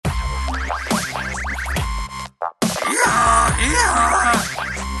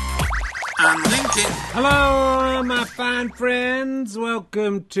Martin. Hello, my fine friends.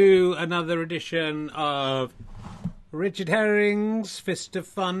 Welcome to another edition of Richard Herring's Fist of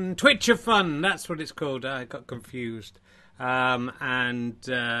Fun, Twitch of Fun. That's what it's called. I got confused. Very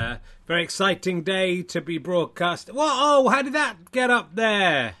exciting day to be broadcast. Whoa, how did that get up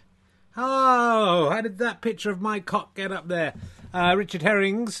there? Oh, how did that picture of my cock get up there? Richard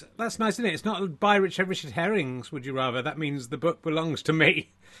Herring's. That's nice, isn't it? It's not by Richard Herring's, would you rather? That means the book belongs to me.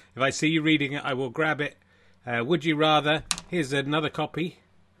 If I see you reading it, I will grab it. Would you rather? Here's another copy.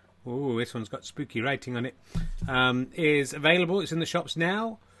 Oh, this one's got spooky writing on it. Is available. It's in the shops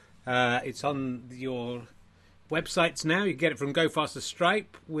now. It's on your websites now. You can get it from Go Faster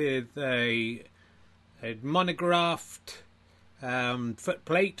Stripe with a monographed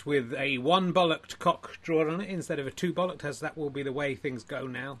footplate with a one bollocked cock drawn on it instead of a two bollocked, as that will be the way things go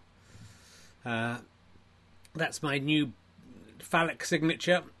now. That's my new phallic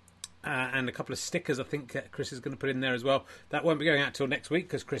signature. And a couple of stickers I think Chris is going to put in there as well. That won't be going out till next week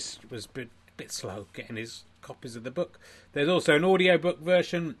because Chris was a bit slow getting his copies of the book. There's also an audiobook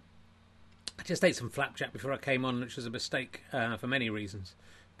version. I just ate some flapjack before I came on, which was a mistake for many reasons.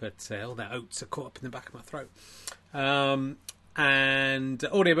 But all that oats are caught up in the back of my throat. And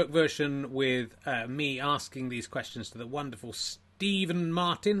audiobook version with me asking these questions to the wonderful Stephen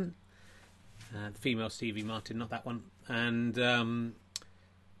Martin. The female Stevie Martin, not that one. And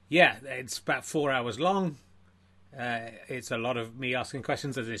yeah, it's about 4 hours long. It's a lot of me asking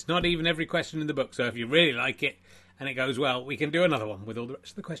questions, as it's not even every question in the book. So if you really like it and it goes well, we can do another one with all the rest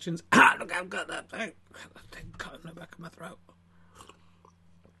of the questions. Look, I've got that thing. Cut in the back of my throat.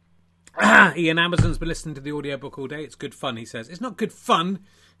 Ian Amazon's been listening to the audiobook all day. It's good fun, he says. It's not good fun.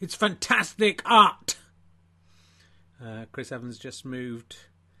 It's fantastic art. Chris Evans just moved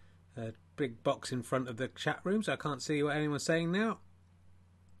a big box in front of the chat room, so I can't see what anyone's saying now.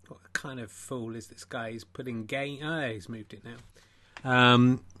 What kind of fool is this guy? He's putting gay... he's moved it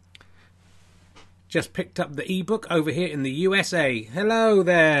now. Just picked up the ebook over here in the USA. Hello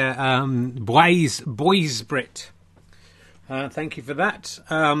there, Boys Brit. Thank you for that.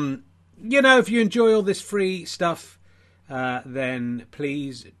 If you enjoy all this free stuff, then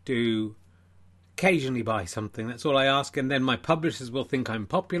please do occasionally buy something. That's all I ask. And then my publishers will think I'm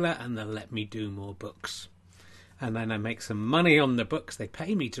popular and they'll let me do more books. And then I make some money on the books. They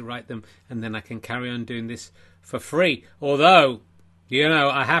pay me to write them. And then I can carry on doing this for free. Although,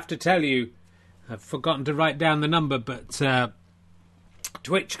 I have to tell you, I've forgotten to write down the number, but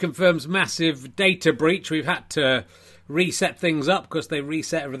Twitch confirms massive data breach. We've had to reset things up because they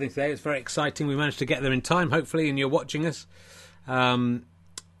reset everything today. It's very exciting. We managed to get there in time, hopefully, and you're watching us.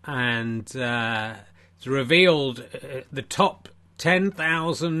 It's revealed the top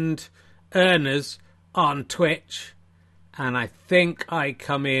 10,000 earners on Twitch, and I think I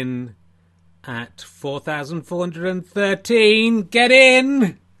come in at 4,413. Get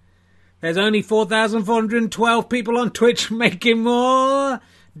in! There's only 4,412 people on Twitch making more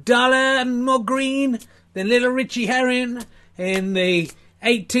dollar and more green than little Richie Herring in the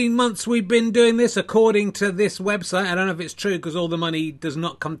 18 months we've been doing this, according to this website. I don't know if it's true because all the money does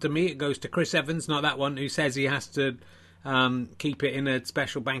not come to me. It goes to Chris Evans, not that one, who says he has to keep it in a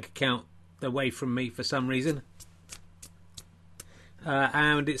special bank account away from me for some reason.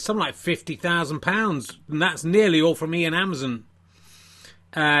 And it's something like £50,000, and that's nearly all from Ian Amazon.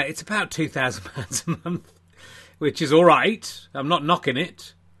 It's about £2,000 a month, which is all right. I'm not knocking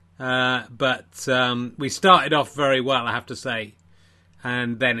it. But we started off very well, I have to say.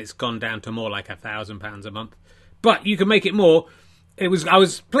 And then it's gone down to more like £1,000 a month. But you can make it more. I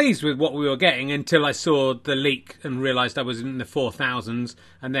was pleased with what we were getting until I saw the leak and realised I was in the 4,000s,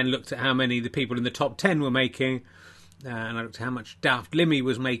 and then looked at how many the people in the top 10 were making, and I looked at how much Daft Limmy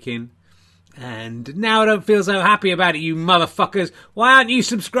was making, and now I don't feel so happy about it, you motherfuckers. Why aren't you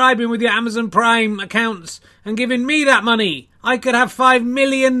subscribing with your Amazon Prime accounts and giving me that money? I could have $5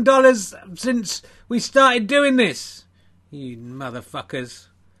 million since we started doing this. You motherfuckers.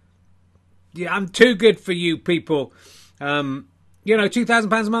 Yeah, I'm too good for you people.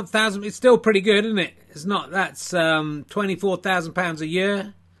 £2,000 a month, it's still pretty good, isn't it? It's not, that's £24,000 a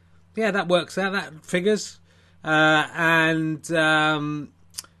year. Yeah, that works out, that figures. What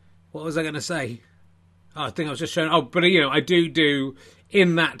was I going to say? Oh, I think I was just showing, I do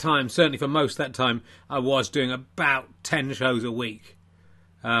in that time, certainly for most of that time, I was doing about 10 shows a week.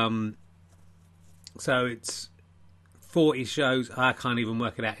 So it's 40 shows, I can't even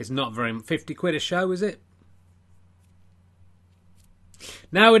work it out. It's not very, 50 quid a show, is it?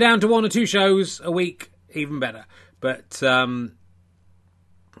 Now we're down to 1 or 2 shows a week, even better. But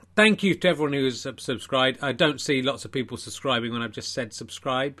thank you to everyone who has subscribed. I don't see lots of people subscribing when I've just said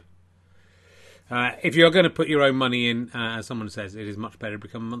subscribe. If you're going to put your own money in, as someone says, it is much better to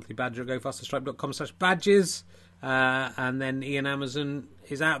become a monthly badger. Go fasterstripe.com/badges. And then Ian Amazon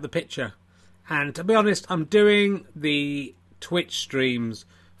is out of the picture. And to be honest, I'm doing the Twitch streams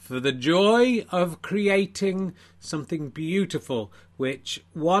for the joy of creating something beautiful, which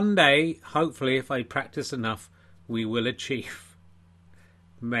one day, hopefully, if I practice enough, we will achieve.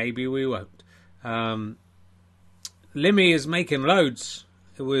 Maybe we won't. Limmy is making loads.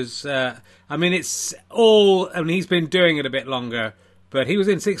 It was, it's all, he's been doing it a bit longer, but he was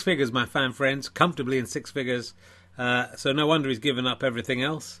in six figures, my fan friends, comfortably in six figures. So no wonder he's given up everything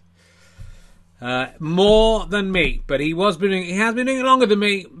else. More than me, but he has been doing it longer than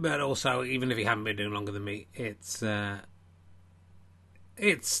me. But also, even if he hadn't been doing it longer than me, it's not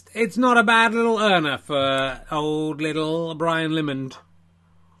a bad little earner for old little Brian Limond.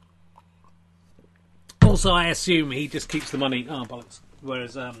 Also, I assume he just keeps the money. Oh bollocks!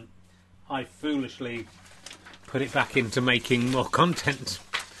 Whereas I foolishly put it back into making more content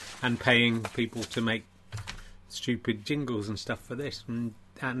and paying people to make stupid jingles and stuff for this, and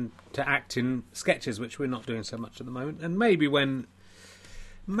to act in sketches, which we're not doing so much at the moment. And maybe when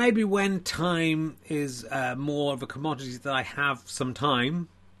time is more of a commodity that I have some time,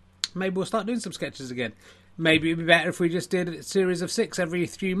 maybe we'll start doing some sketches again. Maybe it'd be better if we just did a series of 6 every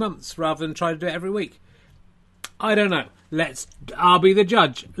few months rather than try to do it every week. I don't know. I'll be the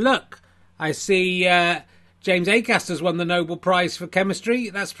judge. Look, I see James Acaster's won the Nobel Prize for Chemistry.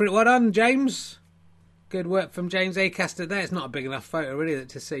 That's pretty well done, James. Good work from James Acaster there. It's not a big enough photo really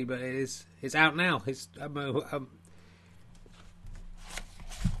to see, but it's out now.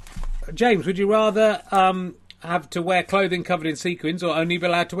 James, would you rather have to wear clothing covered in sequins or only be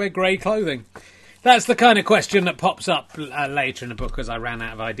allowed to wear grey clothing? That's the kind of question that pops up later in the book as I ran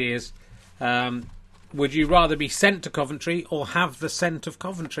out of ideas. Would you rather be sent to Coventry or have the scent of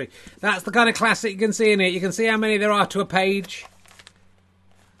Coventry? That's the kind of classic you can see in it. You can see how many there are to a page.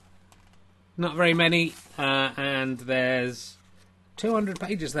 Not very many, and there's 200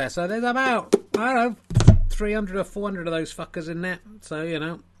 pages there, so there's about, 300 or 400 of those fuckers in there,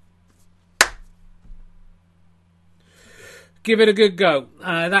 so, give it a good go.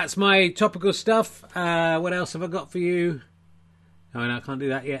 That's my topical stuff. What else have I got for you? Oh, no, I can't do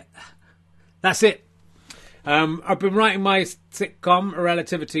that yet. That's it. I've been writing my sitcom,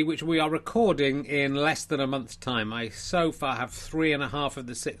 Relativity, which we are recording in less than a month's time. I so far have 3.5 of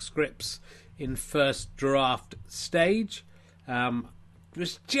the 6 scripts in first draft stage.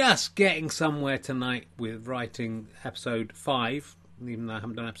 Was just getting somewhere tonight with writing episode 5, even though I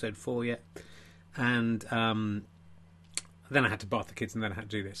haven't done episode 4 yet. And then I had to bath the kids and then I had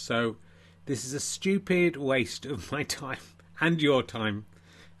to do this. So this is a stupid waste of my time and your time.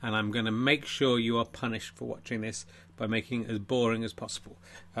 And I'm going to make sure you are punished for watching this by making it as boring as possible.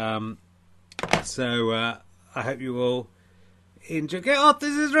 So I hope you all enjoy. Get off!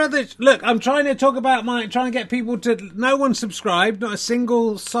 This is rubbish. Look, I'm trying to talk about trying to get people to. No one subscribed. Not a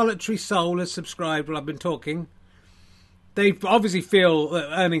single solitary soul has subscribed while I've been talking. They obviously feel that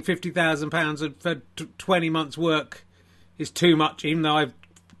earning £50,000 for 20 months' work is too much, even though I've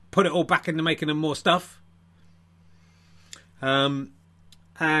put it all back into making them more stuff. And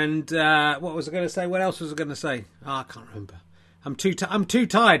what was I going to say? What else was I going to say? Oh, I can't remember. I'm too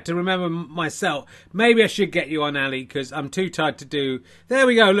tired to remember myself. Maybe I should get you on, Ali, because I'm too tired to do. There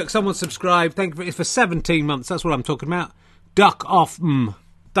we go. Look, someone subscribed. Thank you. It's for 17 months. That's what I'm talking about. Duck off 'em.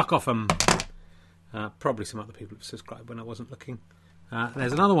 Probably some other people have subscribed when I wasn't looking.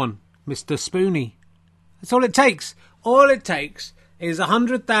 There's another one, Mr. Spoony. That's all it takes. All it takes is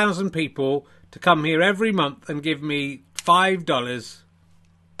 100,000 people to come here every month and give me $5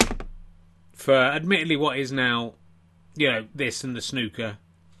 for, admittedly, what is now, this and the snooker.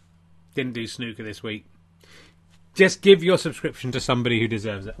 Didn't do snooker this week. Just give your subscription to somebody who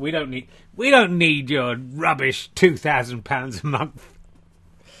deserves it. We don't need your rubbish £2,000 a month.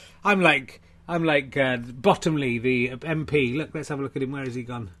 I'm like Bottomley, the MP. Look, let's have a look at him. Where has he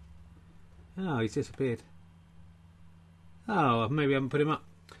gone? Oh, he's disappeared. Oh, maybe I haven't put him up.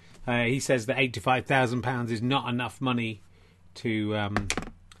 He says that £85,000 is not enough money to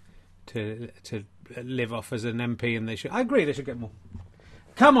live off as an MP, and I agree they should get more.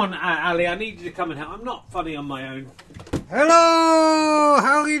 Come on, Ali, I need you to come and help. I'm not funny on my own. Hello,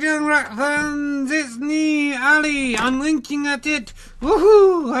 how are you doing, rat fans? It's me, Ali. I'm winking at it.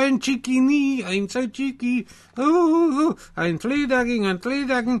 Woohoo! I'm cheeky me. I'm so cheeky. Ooh, I'm flea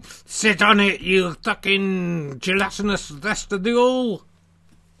dagging. Sit on it, you fucking gelatinous vestibule.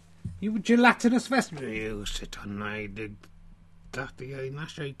 You gelatinous vestibule. You sit on my dirty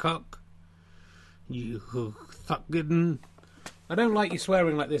nasty cock. You fucking. I don't like you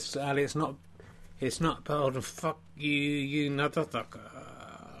swearing like this, Ali. It's not It's not part of fuck you, you motherfucker.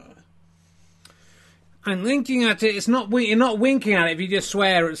 I'm winking at it. It's not. You're not winking at it if you just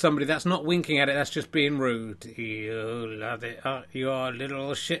swear at somebody. That's not winking at it. That's just being rude. You love it. Your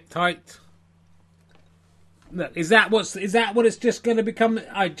little shit tight. Look, is that what it's just going to become?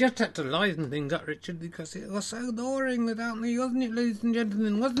 I just had to liven things up, Richard, because it was so boring without me, wasn't it, ladies and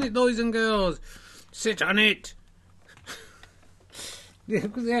gentlemen? Wasn't it, boys and girls? Sit on it. Yeah,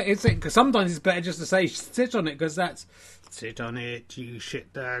 cause sometimes it's better just to say sit on it, because that's sit on it, you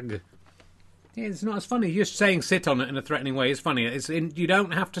shit dog. Yeah, it's not as funny. Just saying sit on it in a threatening way is funnier. You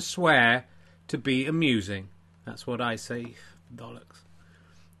don't have to swear to be amusing. That's what I say, bollocks.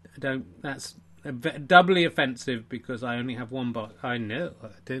 That's doubly offensive because I only have one bot. I know. I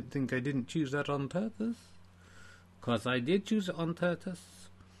don't think I didn't choose that on purpose. Because I did choose it on purpose.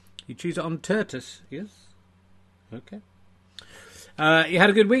 You choose it on purpose, yes? Okay. You had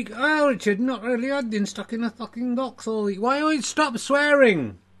a good week? Oh, Richard, not really. I've been stuck in a fucking box all week. Why always stop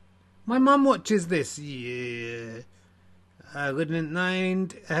swearing? My mum watches this. Yeah. I wouldn't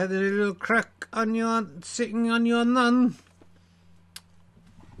mind. I had a little crack on your sitting on your nun.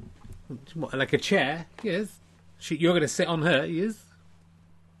 What, like a chair? Yes. You're going to sit on her, yes?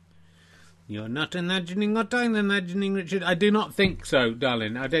 You're not imagining what I'm imagining, Richard. I do not think so,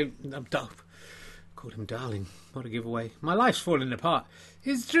 darling. Called him darling. What a giveaway. My life's falling apart.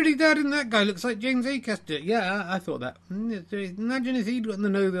 It's really darling, that guy looks like James Acaster. Yeah, I thought that. Imagine if he'd gotten the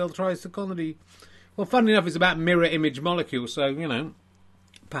Nobel Prize for comedy. Well, funnily enough, it's about mirror image molecules, so, you know,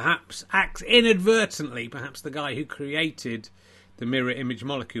 perhaps acts inadvertently, perhaps the guy who created the mirror image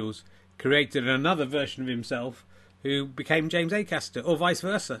molecules created another version of himself who became James Acaster, or vice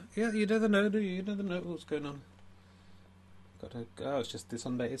versa. Yeah, you never know, do you? You never know what's going on. It's just this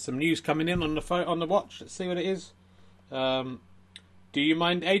Sunday. It's some news coming in on the phone, on the watch. Let's see what it is. Do you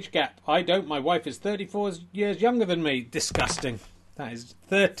mind age gap? I don't. My wife is 34 years younger than me. Disgusting. That is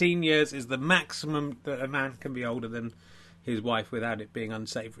 13 years is the maximum that a man can be older than his wife without it being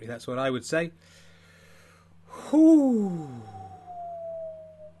unsavoury. That's what I would say. Whew.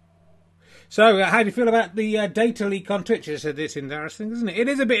 So, how do you feel about the data leak on Twitch? I said it's embarrassing, isn't it? It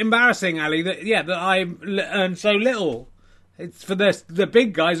is a bit embarrassing, Ali. That I earn so little. It's for the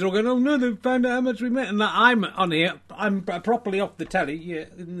big guys are all going, oh no, they've found out how much we met. And I'm on here, I'm properly off the telly, yeah,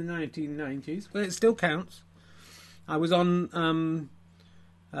 in the 1990s. But it still counts. I was on,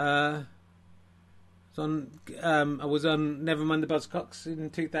 I was on Never Mind the Buzzcocks in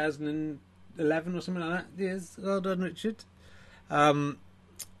 2011 or something like that. Yes, well done, Richard.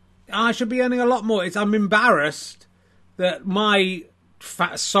 I should be earning a lot more. I'm embarrassed that my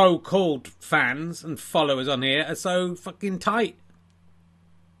so-called fans and followers on here are so fucking tight.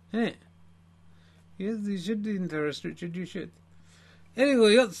 Yeah. Yes, you should be interested, Richard. You should.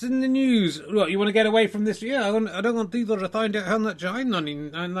 Anyway, what's in the news? What, you want to get away from this? Yeah, I don't want people to find out how much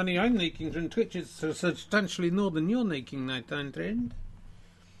money I'm making from Twitch. It's substantially more than you're making, nighttime trend.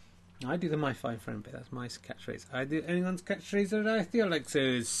 I do the my five friend bit. That's my catchphrase. I do anyone's catchphrase that I feel like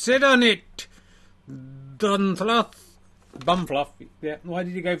says, sit on it, Dunfluff. Bumfluff. Yeah. Why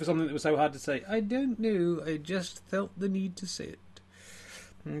did you go for something that was so hard to say? I don't know. I just felt the need to say it.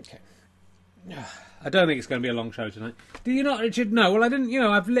 Okay. I don't think it's going to be a long show tonight. Do you not, Richard? No. Well, I didn't.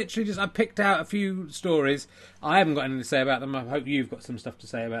 I've literally I picked out a few stories. I haven't got anything to say about them. I hope you've got some stuff to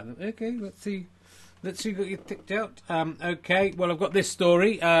say about them. Okay. Let's see what you've picked out. Okay. Well, I've got this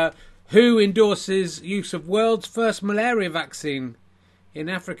story. Who endorses use of world's first malaria vaccine in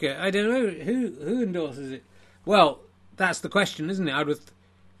Africa? I don't know. Who endorses it? Well, that's the question, isn't it?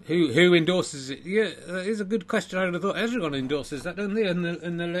 Who endorses it? Yeah, that is a good question. I would have thought everyone endorses that, don't they? And the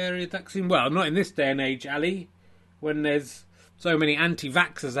malaria vaccine. Well, not in this day and age, Ali. When there's so many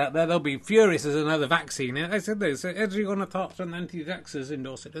anti-vaxxers out there, they'll be furious as another vaccine. I said this. So everyone apart from anti-vaxxers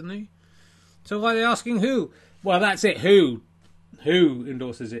endorse it, don't they? So why are they asking who? Well, that's it. Who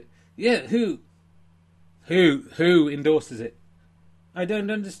endorses it? Yeah, who endorses it? I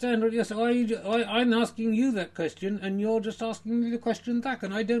don't understand what you're saying. I'm asking you that question, and you're just asking me the question back,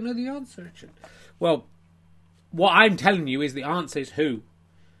 and I don't know the answer, Richard. Well, what I'm telling you is the answer is who.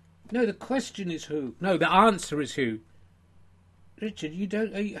 No, the question is who. No, the answer is who. Richard, you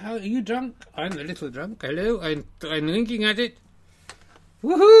don't. Are you drunk? I'm a little drunk. Hello, I'm winking at it.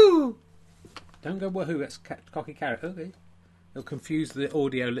 Woohoo! Don't go woohoo. That's cocky carrot. Okay. It'll confuse the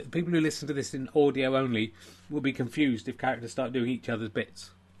audio. People who listen to this in audio only will be confused if characters start doing each other's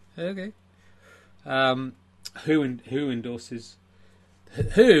bits. Okay. Who endorses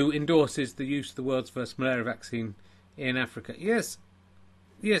the use of the world's first malaria vaccine in Africa? Yes.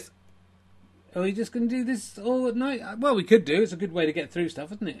 Are we just going to do this all at night? Well, we could do. It's a good way to get through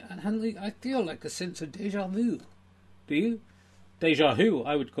stuff, isn't it? And Hanley, I feel like a sense of deja vu. Do you? Deja vu,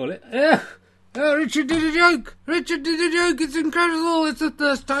 I would call it. Oh, Richard did a joke! Richard did a joke! It's incredible! It's the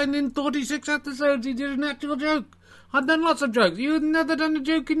first time in 46 episodes he did an actual joke. I've done lots of jokes. You've never done a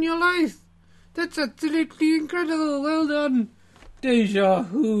joke in your life. That's absolutely incredible. Well done. Deja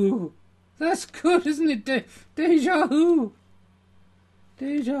vu. That's good, isn't it? Deja vu.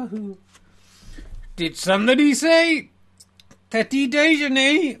 Deja vu. Did somebody say petit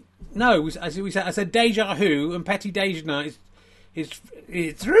déjeuner? No, as we said, I said deja vu, and petit déjeuner it's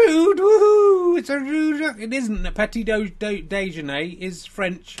rude. Woohoo! It's a rude. It isn't. A petit déjeuner is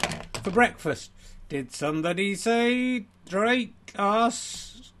French for breakfast. Did somebody say drake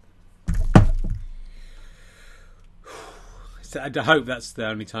us? I hope that's the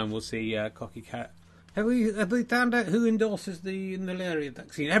only time we'll see Cocky Cat. Have we found out who endorses the malaria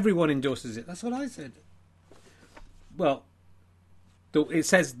vaccine? Everyone endorses it. That's what I said. Well, it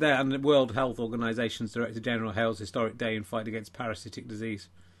says there on the World Health Organization's Director General hails historic day in fight against parasitic disease.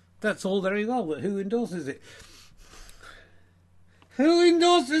 That's all very well, but who endorses it? Who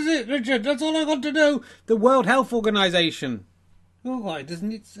endorses it, Richard? That's all I want to know. The World Health Organization. Oh, why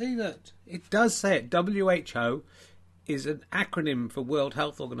doesn't it say that? It does say it. WHO is an acronym for World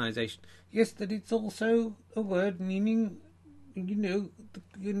Health Organization. Yes, that it's also a word meaning,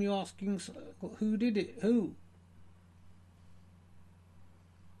 when you're asking who did it, who?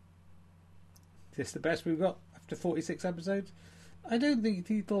 Is this the best we've got after 46 episodes? I don't think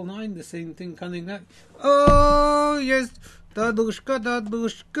people mind the same thing coming back. Oh, yes, Dadushka,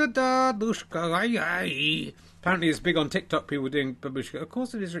 Dadushka, Dadushka, ay, ay. Apparently it's big on TikTok, people doing babushka. Of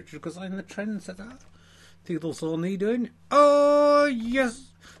course it is, Richard, because I'm the trendsetter. People saw me doing, oh,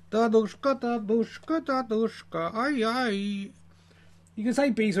 yes, Dadushka, Dadushka, Dadushka, ay, ay. You can say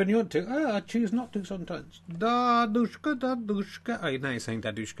bees when you want to. Oh, I choose not to sometimes. Dadushka, Dadushka. Oh, now you're saying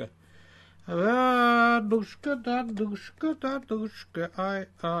Dadushka. Dadushka, Dadushka, Dadushka,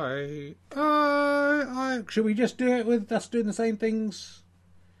 I. Should we just do it with us doing the same things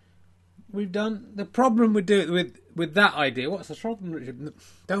we've done? The problem with doing it with that idea, what's the problem, Richard?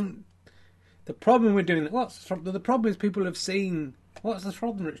 The problem with doing that, the problem is people have seen, what's the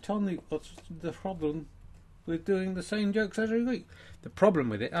problem, Rich? Tell me what's the problem with doing the same jokes every week. The problem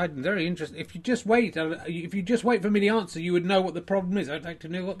with it, I'm very interested. If you just wait for me to answer, you would know what the problem is. I'd like to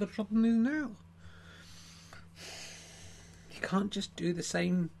know what the problem is now. You can't just do the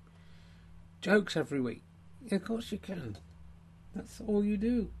same jokes every week. Of course you can. That's all you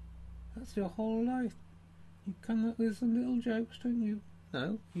do. That's your whole life. You come up with some little jokes, don't you?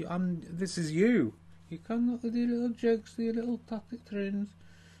 No, this is you. You come up with your little jokes, your little puppet trends,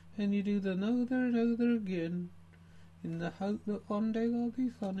 and you do them over and over again, in the hope that one day they'll be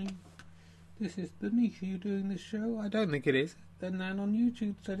funny. This is beneath you doing this show. I don't think it is. The man on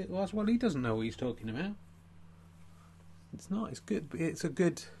YouTube said it was. Well, he doesn't know what he's talking about. It's not. It's good. It's a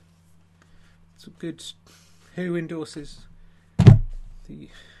good. Who endorses the?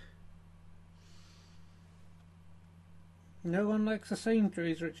 No one likes the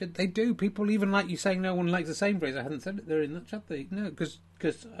Sainsbury's, Richard. They do. People even like you saying no one likes the Sainsbury's. I hadn't said it there in that chat. No, because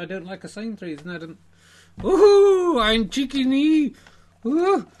I don't like a Sainsbury's and I don't. Ooh, I'm cheeky knee.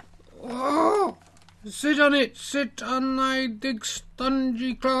 Ooh, oh, sit on it. Sit on my big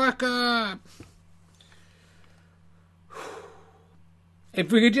spongy cloaca.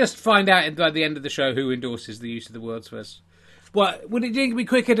 If we could just find out by the end of the show who endorses the use of the words first. Well, would it be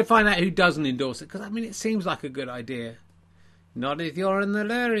quicker to find out who doesn't endorse it? Because, I mean, it seems like a good idea. Not if you're an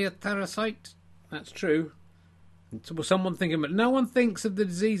malaria parasite. That's true. So someone thinking, but no one thinks of the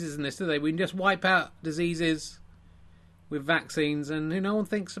diseases in this, do they? We can just wipe out diseases with vaccines, and no one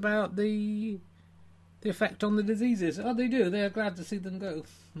thinks about the effect on the diseases. Oh, they do. They're glad to see them go.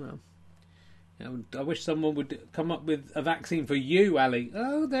 Well, I wish someone would come up with a vaccine for you, Ali.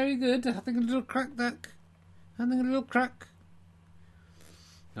 Oh, very good. Having a little crack back. Having a little crack.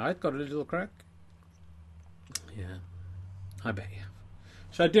 I've got a little crack. Yeah, I bet you.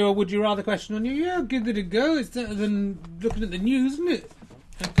 Shall I do a would you rather question on you? Yeah, give it a go. It's better than looking at the news, isn't it?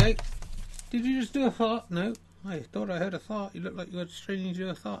 Okay. Did you just do a fart? No. I thought I heard a fart. You look like you were straining to do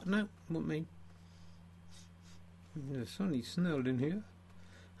a fart. No, what me? There's only snowed in here.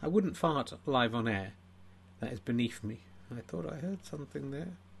 I wouldn't fart live on air. That is beneath me. I thought I heard something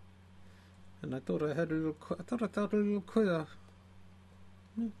there. And I thought I heard a little... I thought I felt a little quiver.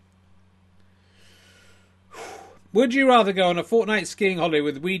 No. Would you rather go on a fortnight skiing holiday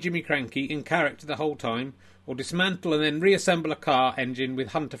with wee Jimmy Cranky in character the whole time, or dismantle and then reassemble a car engine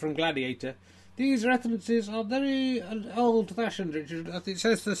with Hunter from Gladiator? These references are very old-fashioned, Richard. It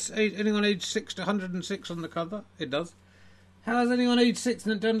says this, anyone aged 6 to 106 on the cover. It does. How's anyone aged 6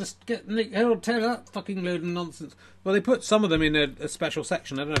 and done to get Nick Harold Taylor? Fucking load of nonsense. Well, they put some of them in a special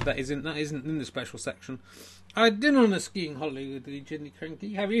section. I don't know if that isn't in the special section. I'd been on a skiing holiday with Jenny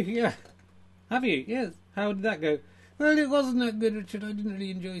Cranky. Have you? Yeah. Have you? Yes. How did that go? Well, it wasn't that good, Richard. I didn't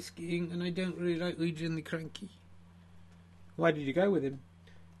really enjoy skiing, and I don't really like Jenny Cranky. Why did you go with him?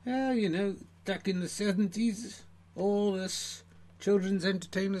 Well, you know, back in the 70s, all us children's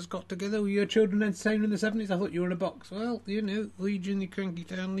entertainers got together. Were you a children's entertainer in the 70s? I thought you were in a box. Well, you know, Jenny Cranky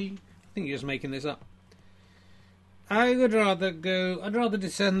Townley. I think you're just making this up. I'd rather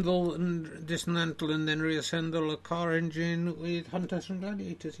dismantle and then reassemble a car engine with Hunters and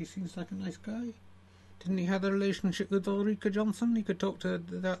Gladiators. He seems like a nice guy. Didn't he have a relationship with Ulrika Johnson? He could talk to her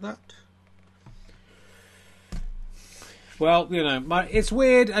about that. Well, you know, it's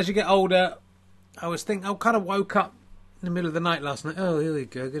weird as you get older. I kind of woke up in the middle of the night last night. Oh, here we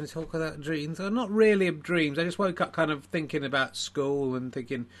go, going to talk about dreams. Well, not really of dreams. I just woke up kind of thinking about school and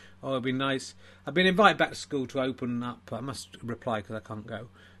thinking, oh, it'd be nice. I've been invited back to school to open up. I must reply because I can't go.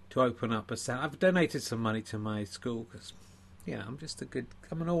 To open up a centre. I've donated some money to my school because, you know,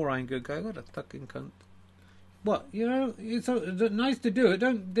 I'm an all-round good guy. What a fucking cunt. What, you know, it's nice to do it.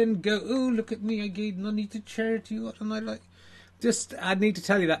 Don't then go, oh, look at me, I gave money to charity. What am I like? I need to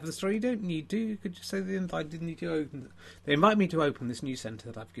tell you that for the story. You don't need to. You could just say they invited me to open. They invite me to open this new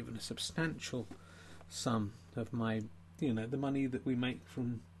centre that I've given a substantial sum of my, you know, the money that we make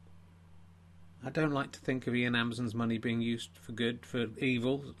from. I don't like to think of Ian Amazon's money being used for good, for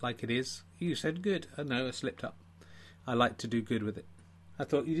evil, like it is. You said good. I know, I slipped up. I like to do good with it. I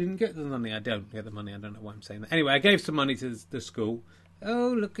thought you didn't get the money. I don't get the money. I don't know why I'm saying that. Anyway, I gave some money to the school.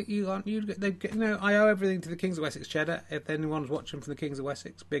 Oh, look at you, aren't you? I owe everything to the Kings of Wessex Cheddar. If anyone's watching from the Kings of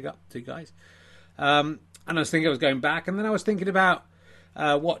Wessex, big up to you guys. And I was thinking I was going back, and then I was thinking about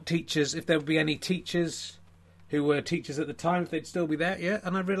what teachers, if there would be any teachers who were teachers at the time, if they'd still be there. Yeah,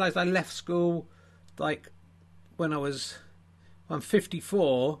 and I realised I left school like when I'm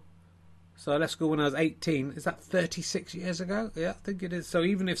 54, so I left school when I was 18. Is that 36 years ago? Yeah, I think it is. So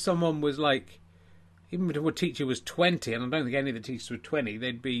even if someone was like, even if a teacher was 20, and I don't think any of the teachers were 20,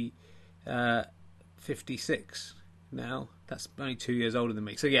 they'd be 56 now. That's only 2 years older than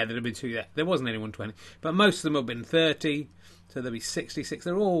me. So yeah, there'd have been two. Yeah, there wasn't anyone 20, but most of them have been 30. So there'll be 66.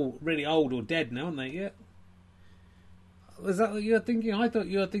 They're all really old or dead now, aren't they? Yeah. Was that what you were thinking? I thought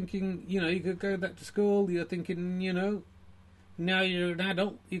you were thinking, you know, you could go back to school. You're thinking, you know, now you're an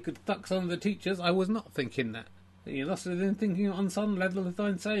adult, you could fuck some of the teachers. I was not thinking that. You lost it in thinking on some level if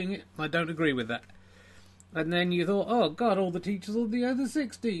I'm saying it. I don't agree with that. And then you thought, oh God, all the teachers will be over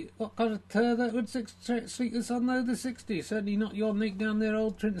 60. What kind of that would sleep with someone over 60? Certainly not your Nick down there,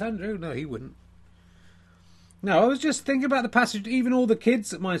 old Prince Andrew. No, he wouldn't. No, I was just thinking about the passage. Even all the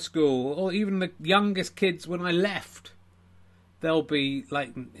kids at my school, or even the youngest kids when I left, they'll be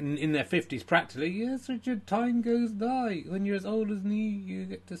like in their 50s practically. Yes, Richard, time goes by. When you're as old as me, you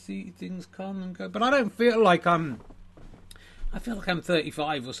get to see things come and go. But I don't feel like I feel like I'm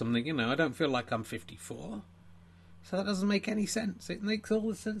 35 or something, you know. I don't feel like I'm 54. So that doesn't make any sense. It makes all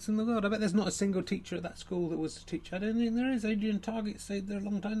the sense in the world. I bet there's not a single teacher at that school that was a teacher. I don't think there is. Adrian Target stayed there a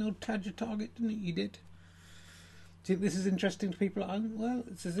long time. Old Tadger Target, didn't he? He did. Do you think this is interesting to people at home? Well,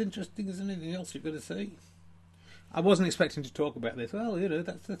 it's as interesting as anything else you've got to say. I wasn't expecting to talk about this. Well, you know,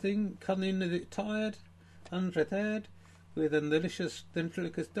 that's the thing. Come in a bit tired, unprepared, with a delicious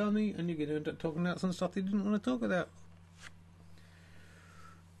ventriloquist dummy, and you're going to end up talking about some stuff you didn't want to talk about.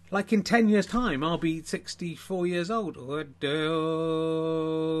 Like in 10 years' time, I'll be 64 years old. When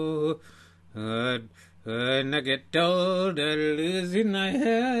I get older, losing my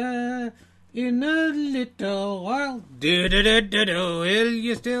hair in a little while. Will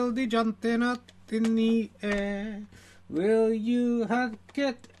you still be jumping up in the air? Will you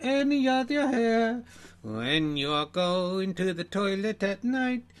get any of your hair when you're going to the toilet at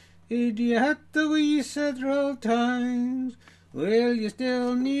night? Did you have to wee several times? Will you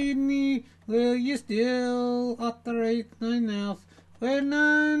still need me? Will you still operate my mouth when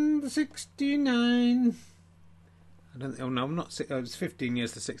I'm 69? I don't. Oh no, I'm not. It's 15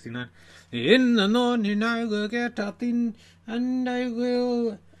 years to 69. In the morning I will get up in, and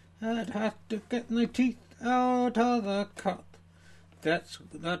I'd have to get my teeth out of the cup. That's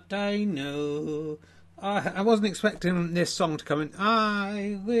what I know. I wasn't expecting this song to come in.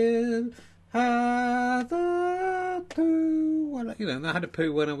 I will have a poo. Well, you know, I had a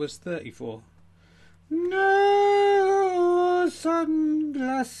poo when I was 34. No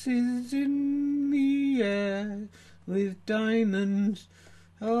sunglasses in the air with diamonds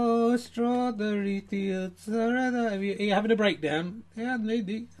Oh, strawberry fields. Are you having a breakdown? Yeah,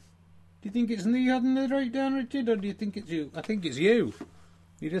 maybe. Do you think it's me having a breakdown, Richard, or do you think it's you? I think it's you.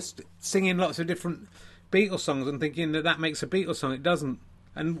 You're just singing lots of different Beatles songs and thinking that makes a Beatles song. It doesn't.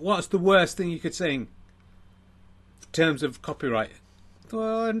 And what's the worst thing you could sing in terms of copyright?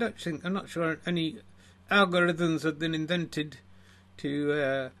 Well, I'm not sure any algorithms have been invented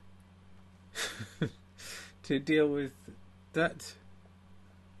to to deal with that.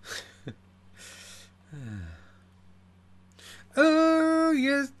 Oh,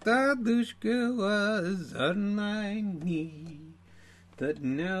 yes, Dadushka was on my knee, but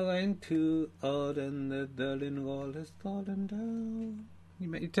now I'm too old and the Berlin Wall has fallen down.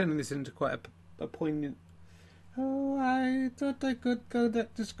 You're turning this into quite a poignant... Oh, I thought I could go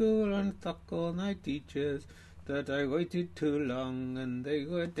back to school and fuck all my teachers, but I waited too long and they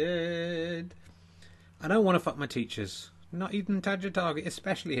were dead. I don't want to fuck my teachers. Not even Tadger Target,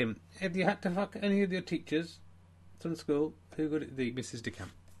 especially him. If you had to fuck any of your teachers from school, who would it be? Mrs. DeCamp.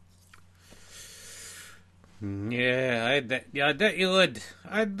 Yeah, I bet you would.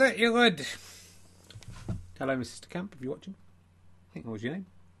 I bet you would. Hello, Mrs. DeCamp, if you're watching. I think that was your name.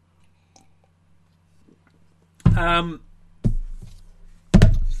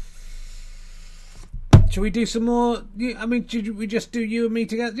 Shall we do some more? I mean, should we just do you and me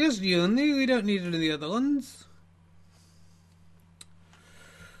together? Just you and me. We don't need any of the other ones.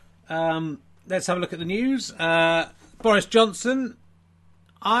 Let's have a look at the news. Boris Johnson.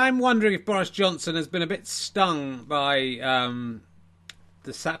 I'm wondering if Boris Johnson has been a bit stung by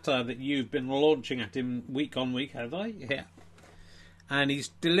the satire that you've been launching at him week on week, have I? Yeah. And he's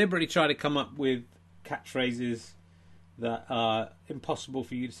deliberately tried to come up with catchphrases that are impossible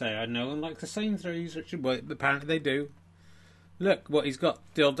for you to say. I know one likes to say threes, Richard, well, apparently they do. Look what he's got.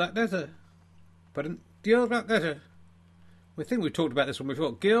 Dill that letter. Pardon? Dill that letter. I think we've talked about this one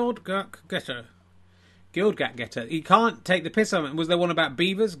before. Gildgak Getter. Gildgak Getter. He can't take the piss out of it. Was there one about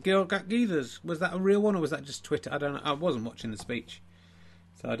beavers? Gildgak Geethers. Was that a real one or was that just Twitter? I don't know. I wasn't watching the speech,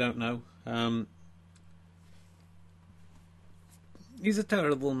 so I don't know. He's a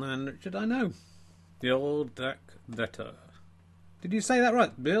terrible man, Richard, I know. Gildgak Getter. Did you say that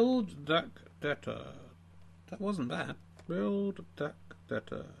right? Gildgak Getter. That wasn't bad. Gildgak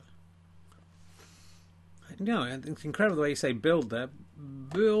Getter. No, it's incredible the way you say build there.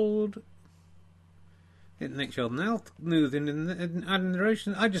 Build. It makes your mouth move in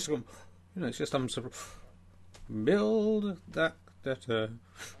admiration. I just go, it's just I'm sort of build that better.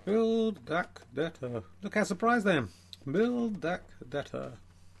 Build that better. Look how surprised I am. Build that better.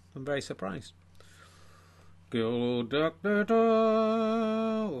 I'm very surprised. Build that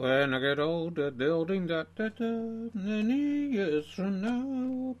better. When I get older, building that better. Many years from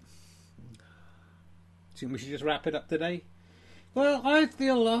now. Think we should just wrap it up today? Well, I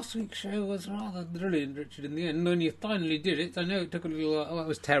feel last week's show was rather brilliant, Richard, in the end. When you finally did it, I know it took a little while. Oh, it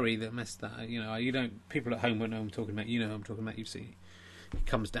was Terry that messed that. You don't... People at home won't know I'm talking about. You know I'm talking about. You've seen. He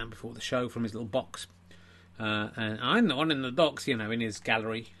comes down before the show from his little box. And I'm the one in the box, in his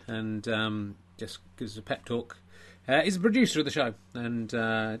gallery. And just gives a pep talk. He's a producer of the show. And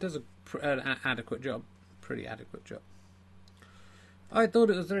does an adequate job. Pretty adequate job. I thought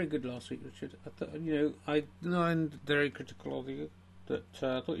it was very good last week, Richard. I thought, I'm very critical of you. That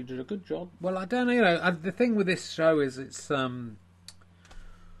I thought you did a good job. Well, I don't know. The thing with this show is it's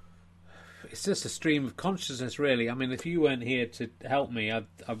just a stream of consciousness, really. I mean, if you weren't here to help me,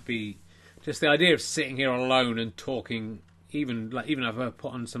 I'd be just the idea of sitting here alone and talking. Even if I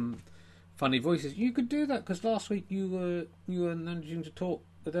put on some funny voices, you could do that because last week you were managing to talk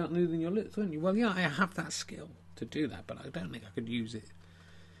without moving your lips, weren't you? Well, yeah, I have that skill to do that, but I don't think I could use it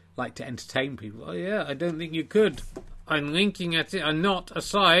to entertain people. Oh yeah, I don't think you could. I'm linking at it. I'm not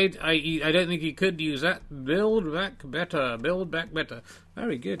aside. I don't think you could use that. Build back better. Build back better.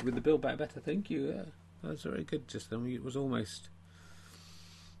 Very good with the build back better. Thank you. Yeah, that's very good. Just it was almost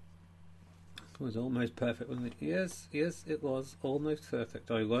perfect, wasn't it? Yes, it was almost perfect.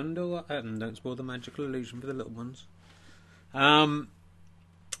 I wonder what happened. Don't spoil the magical illusion for the little ones.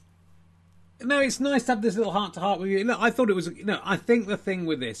 No, it's nice to have this little heart-to-heart with you. Look, I thought it was... I think the thing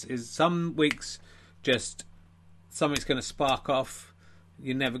with this is some weeks just... something's going to spark off.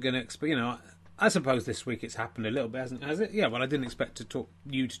 You're never going to expect... I suppose this week it's happened a little bit, hasn't it? Has it? Yeah, well, I didn't expect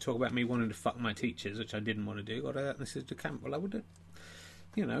you to talk about me wanting to fuck my teachers, which I didn't want to do. Or this is the camp. Well, I would have...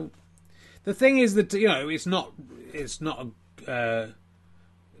 The thing is that, it's not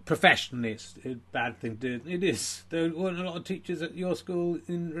professionally, it's a bad thing to do. It is. There weren't a lot of teachers at your school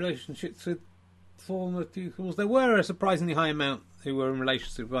in relationships with former pupils. There were a surprisingly high amount who were in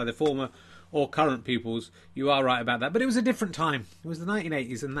relationships with either former or current pupils, you are right about that. But it was a different time. It was the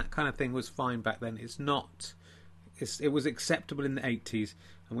 1980s, and that kind of thing was fine back then. It's not. It was acceptable in the 80s,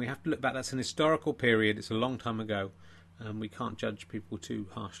 and we have to look back. That's an historical period. It's a long time ago, and we can't judge people too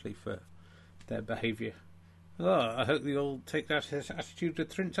harshly for their behaviour. Oh, I hope you'll take that attitude to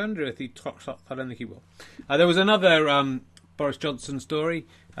Prince Andrew if he talks up. I don't think he will. There was another Boris Johnson story.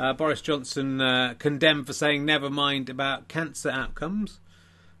 Boris Johnson condemned for saying never mind about cancer outcomes.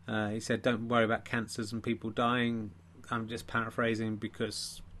 He said don't worry about cancers and people dying. I'm just paraphrasing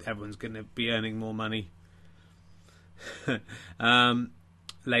because everyone's going to be earning more money.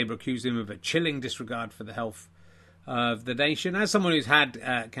 Labour accused him of a chilling disregard for the health of the nation. As someone who's had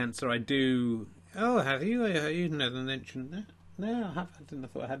cancer, I do... Oh, have you? You never mentioned that. No, I haven't. I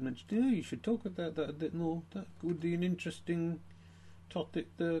thought I had mentioned it. You should talk about that a bit more. That would be an interesting topic.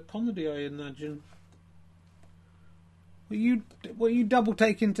 The comedy, I imagine. Were you double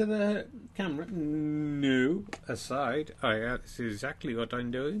taking to the camera? No. Aside. Oh yeah, this is exactly what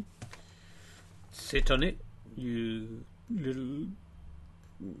I'm doing. Sit on it, you little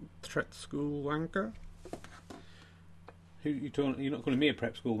threat school wanker. Who you talking? You're not calling me a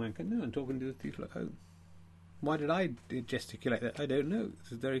prep school wanker. No, I'm talking to the people at home. Why did I gesticulate that? I don't know.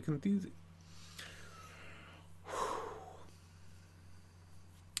 This is very confusing.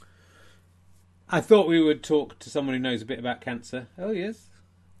 I thought we would talk to someone who knows a bit about cancer. Oh yes,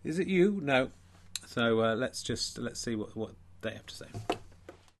 is it you? No. So let's see what they have to say.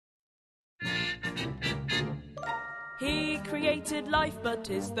 He created life but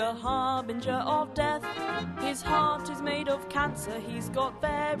is the harbinger of death. His heart is made of cancer, he's got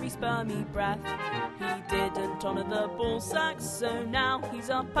very spermy breath. He didn't honour the ball sacks, so now he's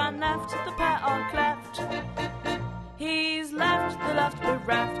up and left, the pair are cleft. He's left the left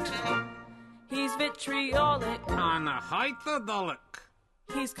bereft. He's vitriolic And a hyperdolic.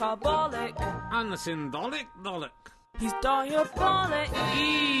 He's carbolic And a syndolic dolic. He's diabolic.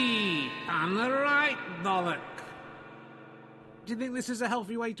 And the right dolic. Do you think this is a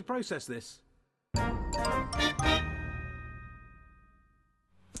healthy way to process this?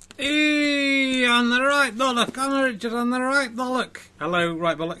 On the right bollock. I'm Richard on the right bollock. Hello,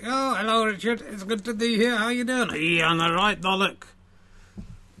 right bollock. Oh, hello, Richard. It's good to be here. How you doing? On the right bollock.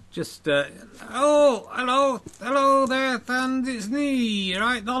 Just, hello there, and it's me,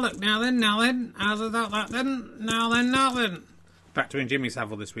 right bollock. Now then. How's about that then? Now then. Back to Jimmy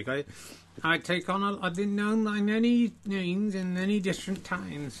Savile this week, I take on I've been known by many names in many different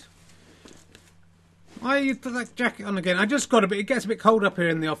times. Why you put that jacket on again? I just got it gets a bit cold up here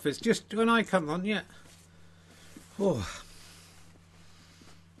in the office. Just when I come on, yeah. Oh.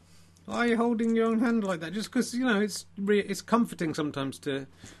 Why are you holding your own hand like that? Just because, it's comforting sometimes to...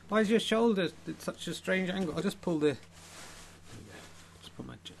 Why is your shoulder at such a strange angle? I'll just pull the... Just put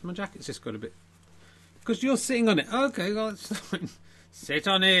my jacket's just got a bit... Because you're sitting on it. Okay, well, it's fine. Sit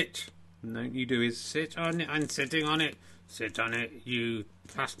on it. No, you do is sit on it. I'm sitting on it. Sit on it, you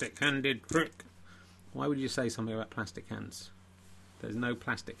plastic-handed prick. Why would you say something about plastic hands? There's no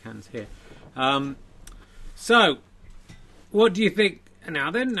plastic hands here. So, what do you think?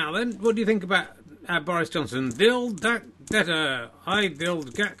 Now then, what do you think about Boris Johnson? Build Gack better. I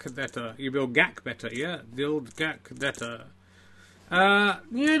build Gack better. You build Gack better, yeah? Build Gack better. I'm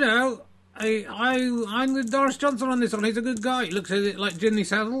with Boris Johnson on this one. He's a good guy. He looks at it like Jimmy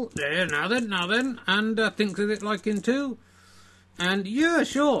Savile. There, now then. And thinks of it like him too. And yeah,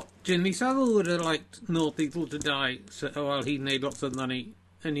 sure, Jimmy Savile would have liked more people to die. So while he made lots of money,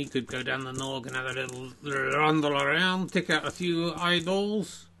 and he could go down the Norg and have a little rundle around, tick out a few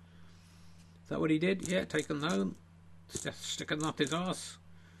eyeballs. Is that what he did? Yeah, take them home, stick them up his arse.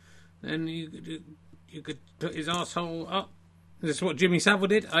 Then you could put his asshole up. This is what Jimmy Savile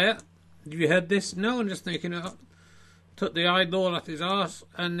did. Oh yeah, have you heard this? No, I'm just making it up. Took the eyeball off his arse,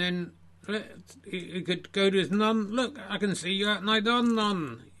 and then he could go to his nun. Look, I can see you out and I done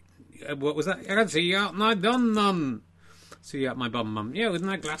none. What was that? I can see you out and I done none. See you out my bum, mum. Yeah, with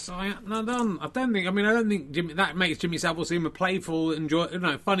my glass eye out and I done. I don't think Jimmy, that makes Jimmy Savile seem a playful,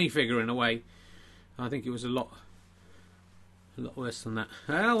 funny figure in a way. I think it was a lot worse than that.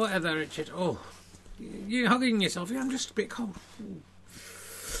 Well, whatever, Richard. Oh, you're hugging yourself. Yeah, I'm just a bit cold.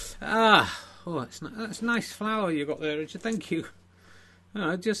 That's a nice flower you got there, Richard. Thank you.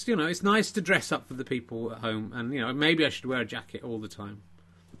 It's nice to dress up for the people at home, and maybe I should wear a jacket all the time.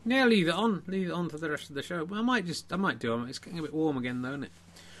 Yeah, leave it on for the rest of the show. Well, I might do it. It's getting a bit warm again, though, isn't it?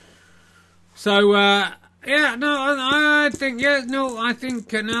 So, I think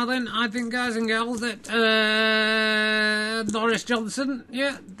guys and girls that Boris Johnson,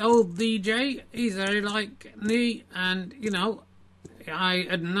 old DJ, he's very like me, and I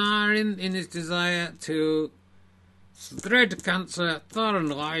admire him in his desire to dread cancer far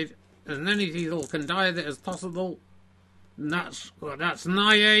and wide, as many people can die of it as possible. And that's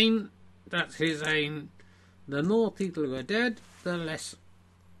my aim. That's his aim. The more people who are dead, the less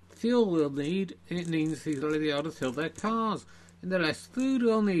fuel we'll need. It means people will be able to fill their cars. And the less food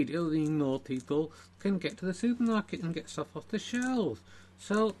we'll need. It'll mean more people can get to the supermarket and get stuff off the shelves.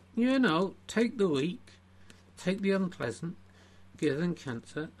 So, take the weak, take the unpleasant, give them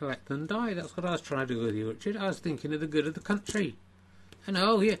cancer, let them die. That's what I was trying to do with you, Richard. I was thinking of the good of the country. And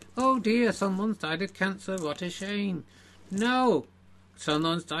oh dear, someone's died of cancer, what a shame. No,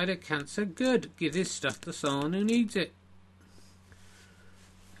 someone's died of cancer, good. Give this stuff to someone who needs it.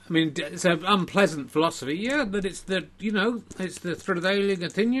 I mean, it's an unpleasant philosophy, yeah, but it's the prevailing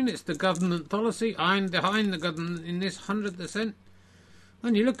opinion, it's the government policy. I'm behind the government in this 100%.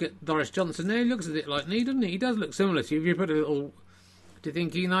 When you look at Boris Johnson there, he looks a bit like me, doesn't he? He does look similar to you. If you put a little... Do you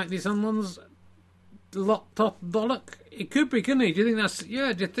think he might be someone's lot-top bollock? He could be, couldn't he? Do you think that's...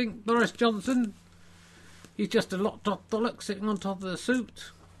 Yeah, do you think Boris Johnson... He's just a lot-top bollock sitting on top of the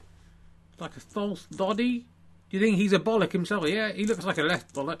suit? Like a false body? Do you think he's a bollock himself? Yeah, he looks like a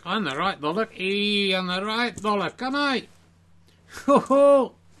left bollock. I'm the right bollock. I'm the right bollock, am I? Ho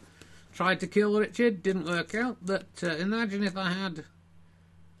ho! Tried to kill Richard, didn't work out. But imagine if I had...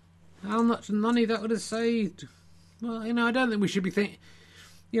 How much money that would have saved. Well, I don't think we should be thinking...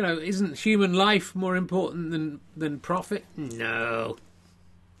 isn't human life more important than profit? No.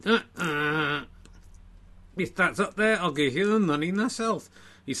 If that's up there, I'll give you the money myself.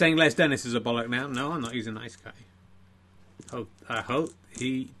 You're saying Les Dennis is a bollock now? No, I'm not. He's a nice guy. I hope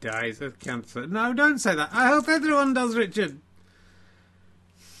he dies of cancer. No, don't say that. I hope everyone does, Richard.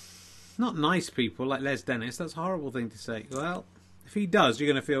 Not nice people like Les Dennis. That's a horrible thing to say. Well, if he does, you're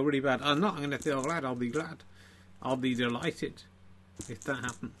going to feel really bad. I'm not going to feel glad. I'll be glad. I'll be delighted if that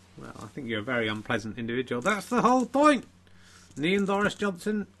happens. Well, I think you're a very unpleasant individual. That's the whole point. Me and Boris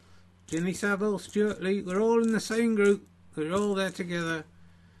Johnson, Jimmy Savile, Stuart Lee, we're all in the same group. We're all there together.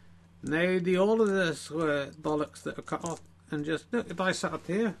 Maybe all of us were bollocks that are cut off. And just, look, if I sat up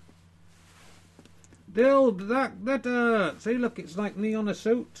here. Build that better. See, look, it's like me on a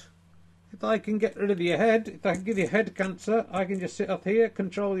suit. If I can get rid of your head, if I can give you head cancer, I can just sit up here,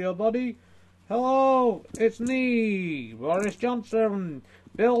 control your body. Hello, it's me, Boris Johnson.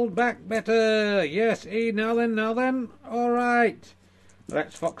 Build back better. Yes, now then. All right.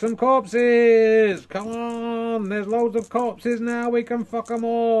 Let's fuck some corpses. Come on, there's loads of corpses now. We can fuck them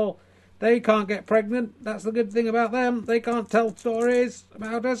all. They can't get pregnant. That's the good thing about them. They can't tell stories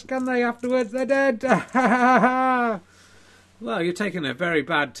about us, can they? Afterwards, they're dead. Well, you're taking a very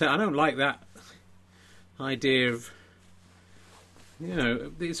bad turn. I don't like that idea of...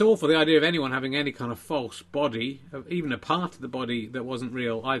 it's awful, the idea of anyone having any kind of false body, even a part of the body that wasn't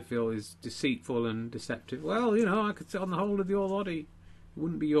real, I feel is deceitful and deceptive. Well, I could sit on the whole of your body. It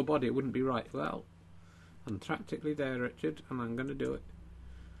wouldn't be your body, it wouldn't be right. Well, I'm practically there, Richard, and I'm going to do it.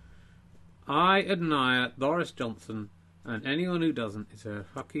 I admire Boris Johnson, and anyone who doesn't is a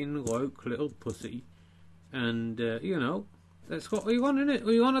fucking woke little pussy. And, that's what we want, innit?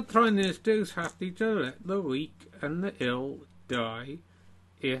 We want to try and introduce happy to let the weak and the ill die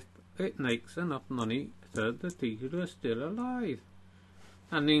if it makes enough money so the people are still alive.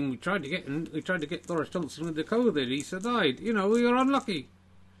 I mean, we tried to get Boris Johnson with the COVID. He survived. We were unlucky.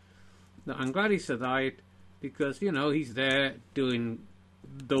 No, I'm glad he survived because he's there doing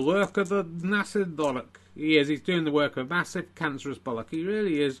the work of a massive bollock. He is. He's doing the work of a massive cancerous bollock. He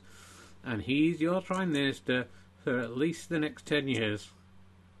really is, and he's your Prime Minister for at least the next 10 years.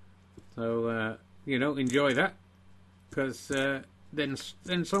 So enjoy that. Because then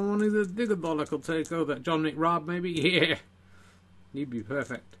someone with a bigger bollock will take over. John McRobb, maybe? Yeah. You'd be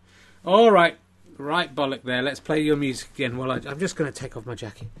perfect. All right. Right bollock there. Let's play your music again. Well, I'm just going to take off my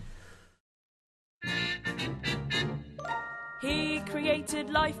jacket. He created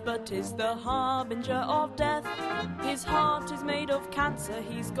life, but is the harbinger of death. His heart is made of cancer,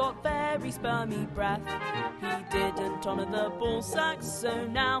 he's got very spermy breath. He didn't honour the ball sacks, so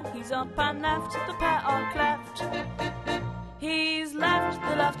now he's up and left, the pair are cleft. He's left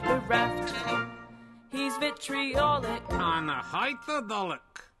the left bereft. He's vitriolic. And a hyperbolic.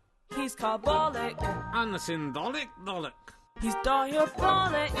 He's carbolic. And a symbolic bollock. He's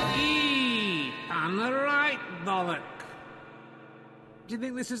diabolic. And the right bollock. Do you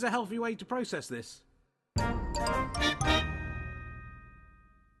think this is a healthy way to process this? I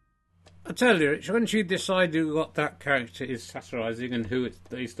tell you, Rich, once you decide what that character is satirising and who it's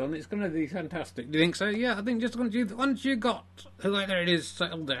based on, it's going to be fantastic. Do you think so? Yeah, I think just once you got whoever it is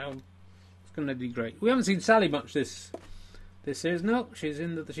settled down, it's going to be great. We haven't seen Sally much this This is no. She's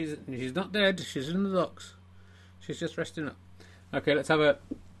not dead. She's in the docks. She's just resting up. Okay, let's have a.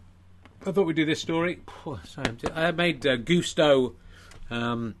 I thought we'd do this story. Sorry, I made Gusto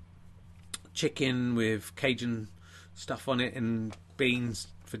chicken with Cajun stuff on it and beans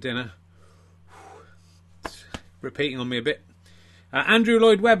for dinner. It's repeating on me a bit. Andrew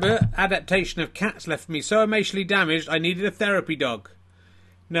Lloyd Webber adaptation of Cats left me so emotionally damaged I needed a therapy dog.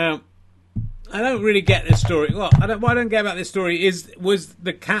 Now, I don't really get this story. What I don't get about this story was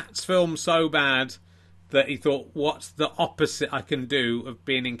the Cats film so bad that he thought, what's the opposite I can do of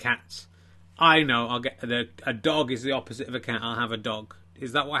being in Cats? I know, I'll get a dog is the opposite of a cat. I'll have a dog.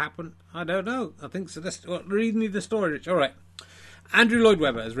 Is that what happened? I don't know. I think so. Read me the story, Rich. All right. Andrew Lloyd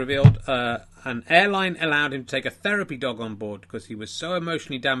Webber has revealed an airline allowed him to take a therapy dog on board because he was so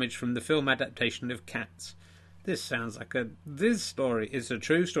emotionally damaged from the film adaptation of Cats. This sounds like this story is a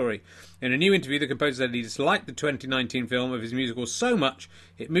true story. In a new interview, the composer said he disliked the 2019 film of his musical so much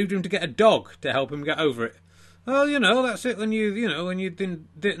it moved him to get a dog to help him get over it. Well, that's it. When you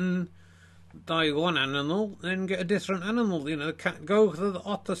didn't die one animal, then get a different animal. Cat go to the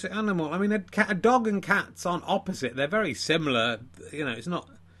opposite animal. I mean, a dog and cats aren't opposite. They're very similar. It's not.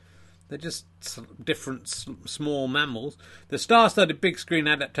 They're just different small mammals. The star-studded big-screen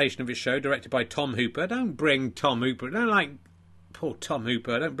adaptation of his show, directed by Tom Hooper. Don't bring Tom Hooper. Don't like poor Tom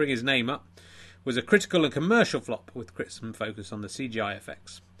Hooper. Don't bring his name up. Was a critical and commercial flop with criticism focus on the CGI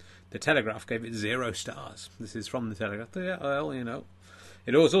effects. The Telegraph gave it 0 stars. This is from the Telegraph. Yeah, well,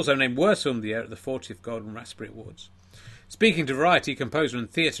 It was also named Worst Film of the Year at the 40th Golden Raspberry Awards. Speaking to Variety, composer and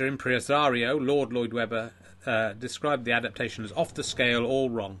theatre impresario Lord Lloyd Webber described the adaptation as off the scale, all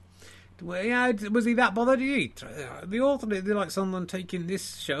wrong. Well, yeah, was he that bothered? The author did like someone taking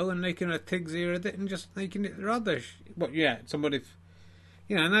this show and making a pig's ear of it and just making it rubbish. But yeah, somebody,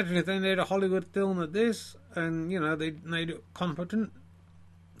 imagine if they made a Hollywood film of this and they made it competent.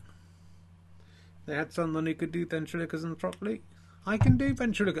 They had someone who could do ventriloquism properly. I can do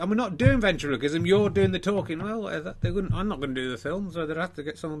ventriloquism. We're not doing ventriloquism. You're doing the talking. Well, they wouldn't. I'm not going to do the film, so they'd have to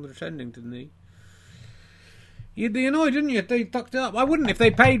get someone pretending to me. You'd be annoyed, wouldn't you, if they fucked it up? I wouldn't if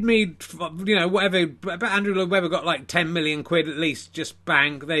they paid me, whatever. I bet Andrew Lloyd Webber got like 10 million quid at least. Just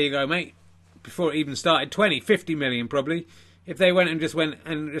bang, there you go, mate. Before it even started, 50 million probably. If they went and went,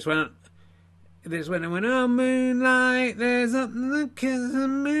 oh moonlight, there's up the kiss of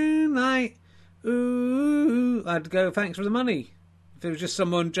moonlight. Ooh, I'd go, thanks for the money. If it was just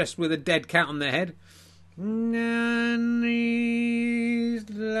someone dressed with a dead cat on their head. Nanny's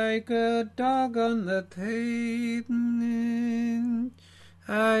like a dog on the pavement.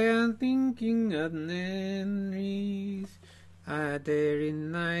 I am thinking of Nanny's. Are there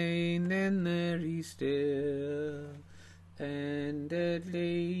in my Nanny still? And the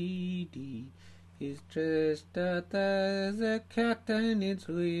lady is dressed up as a cat and it's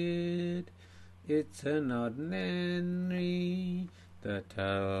weird. It's an odd Nanny. The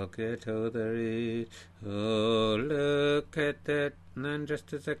dog get over it. Oh, look at that man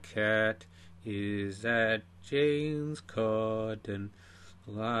dressed as a cat. Is that James Corden?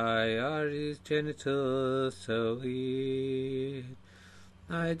 Why are his genitals so weird?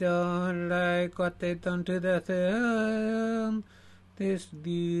 I don't like what they've done to the film. This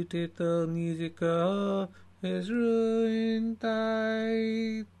beautiful musical is ruined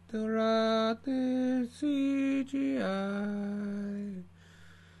by the rather CGI.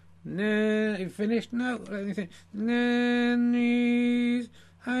 You finished? No, let me think. Nannies,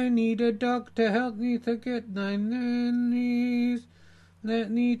 I need a dog to help me to get my nannies.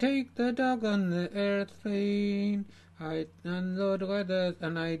 Let me take the dog on the airplane. I unload weather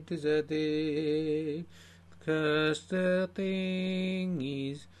and I deserve it. 'Cause the thing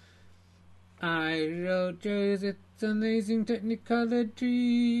is, I wrote Joseph's amazing Technicolor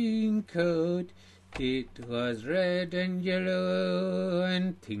dream code. It was red and yellow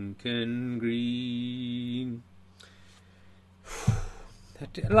and pink and green.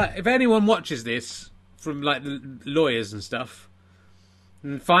 Like, if anyone watches this from like the lawyers and stuff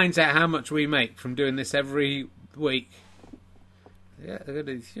and finds out how much we make from doing this every week, yeah, they're going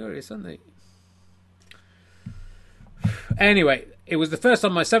to be furious, aren't they? Anyway, it was the first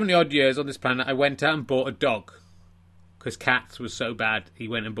time in my 70-odd years on this planet I went out and bought a dog. Because Cats was so bad, he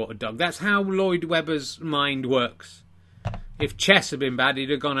went and bought a dog. That's how Lloyd Webber's mind works. If chess had been bad, he'd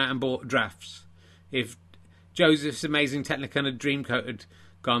have gone out and bought drafts. If Joseph's amazing Technicolor Dreamcoat had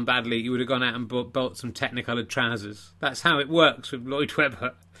gone badly, he would have gone out and bought some Technicolor trousers. That's how it works with Lloyd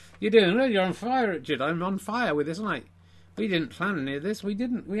Webber. You're doing well, you're on fire, Richard. I'm on fire with this, aren't I? We didn't plan any of this. We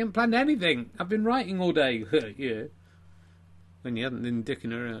haven't planned anything. I've been writing all day. Yeah. When you haven't been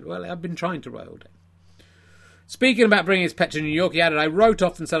dicking around. Well, I've been trying to write all day. Speaking about bringing his pet to New York, he added, I wrote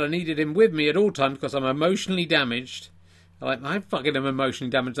off and said I needed him with me at all times because I'm emotionally damaged. I fucking am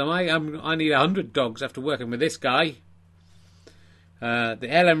emotionally damaged. I need 100 dogs after working with this guy. The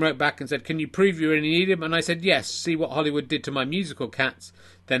LM wrote back and said, can you prove you really need him? And I said, yes, see what Hollywood did to my musical cats.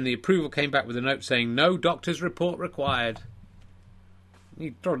 Then the approval came back with a note saying, no doctor's report required.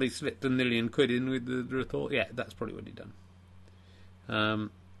 He probably slipped £1 million in with the report. Yeah, that's probably what he'd done.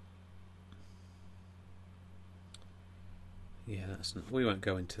 Yeah, we won't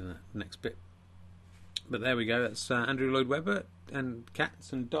go into the next bit. But there we go. That's Andrew Lloyd Webber and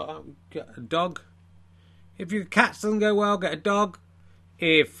cats and get a dog. If your cats doesn't go well, get a dog.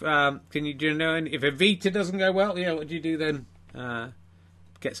 If if Evita doesn't go well, what do you do then?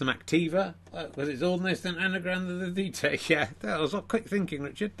 Get some Activa. Because it's almost an anagram of the Vita. Yeah, that was quick thinking,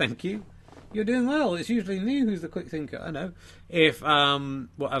 Richard. Thank you. You're doing well. It's usually me who's the quick thinker. I know. If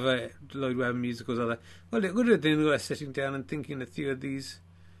what other Lloyd Webber musicals are there? Well, it would have been worth sitting down and thinking a few of these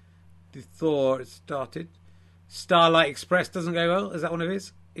before it started. Starlight Express doesn't go well. Is that one of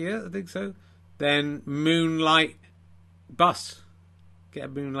his? Yeah, I think so. Then Moonlight Bus. Get a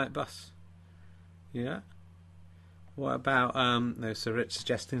Moonlight Bus. Yeah. What about no, Sir Rich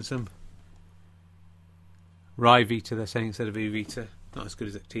suggesting some Ryvita, they're saying, instead of Evita. Not as good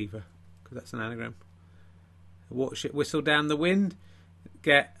as Activa, because that's an anagram. Watership Whistle Down the Wind.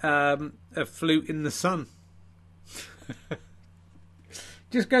 Get a Flute in the Sun.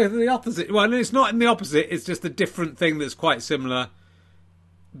 Just go to the opposite. Well, it's not in the opposite, it's just a different thing that's quite similar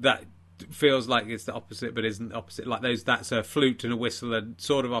that feels like it's the opposite but isn't the opposite. Like that's a flute and a whistle are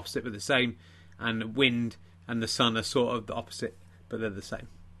sort of opposite but the same, and wind and the sun are sort of the opposite but they're the same.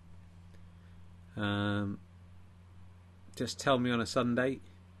 Just tell me on a Sunday.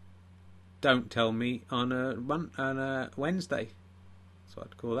 Don't tell me on a Wednesday. That's what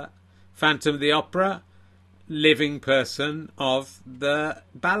I'd call that. Phantom of the Opera. Living person of the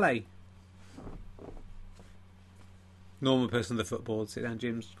ballet. Normal person of the football. Sit down,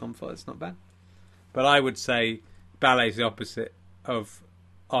 Jim's comfort. It's not bad. But I would say ballet's the opposite of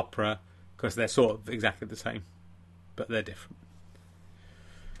opera because they're sort of exactly the same, but they're different.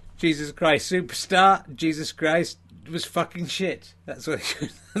 Jesus Christ Superstar. Jesus Christ was fucking shit. That's what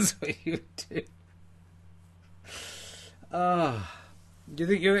you would do. Do you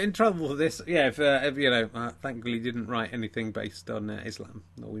think you're in trouble for this? Yeah, if thankfully didn't write anything based on Islam,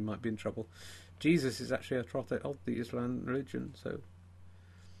 or we might be in trouble. Jesus is actually a prophet of the Islam religion, so.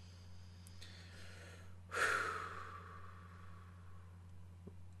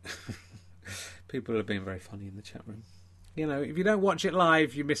 People are being very funny in the chat room. If you don't watch it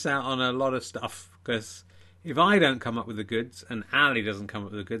live, you miss out on a lot of stuff, because if I don't come up with the goods, and Ali doesn't come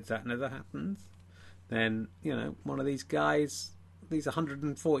up with the goods, that never happens, then, one of these guys, these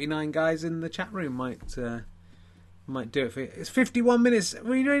 149 guys in the chat room might do it for you. It's 51 minutes.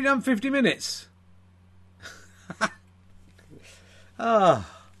 We've already done 50 minutes. You're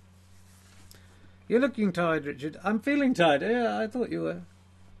looking tired, Richard. I'm feeling tired. Yeah, I thought you were.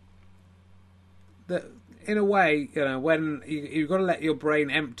 In a way, when you've got to let your brain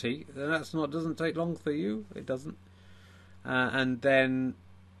empty, doesn't take long for you. It doesn't. And then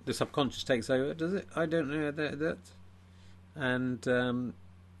the subconscious takes over, does it? I don't know that. And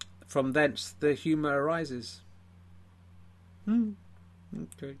from thence the humour arises.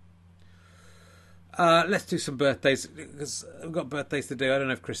 Okay. Let's do some birthdays, because I've got birthdays to do. I don't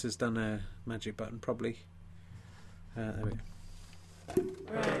know if Chris has done a magic button. Probably. There we go.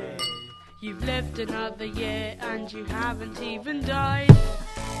 Hooray. You've lived another year and you haven't even died.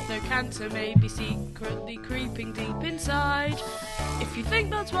 Though cancer may be secretly creeping deep inside. If you think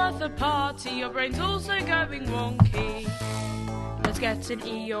that's worth a party, your brain's also going wonky. Let's get an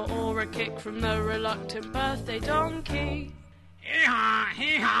Eeyore or a kick from the reluctant birthday donkey. Hee-haw,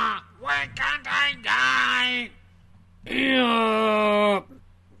 hee-haw, why can't I die? Eeyore!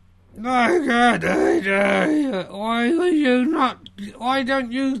 Why can't I die? Why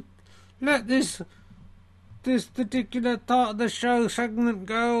don't you let this particular part of the show segment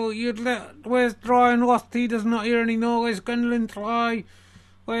go? Where's Brian Roth? He does not hear any noise. Gwendolyn Fly.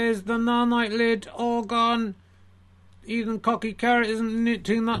 Where's the Nanite Lid? All gone. Even Cocky Carrot isn't in it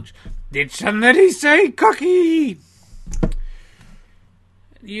too much. Did somebody say cocky?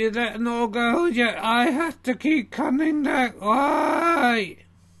 You let them all go, yet I have to keep coming back. Why?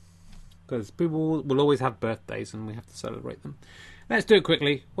 Because people will always have birthdays and we have to celebrate them. Let's do it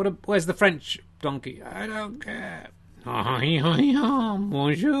quickly. Where's the French donkey? I don't care. Bonjour.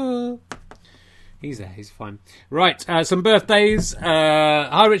 He's there. He's fine. Right, some birthdays.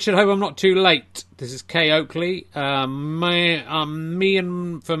 Hi, Richard. Hope I'm not too late. This is Kay Oakley. Me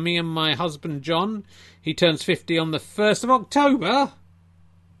and my husband John. He turns 50 on the 1st of October.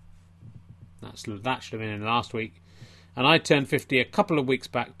 That should have been in last week. And I turned 50 a couple of weeks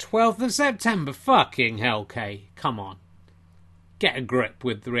back. 12th of September. Fucking hell, Kay. Come on. Get a grip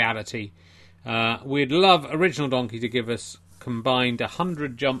with the reality. We'd love Original Donkey to give us combined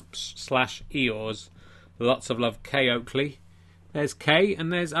 100 jumps / Eeyores. Lots of love, Kay Oakley. There's Kay,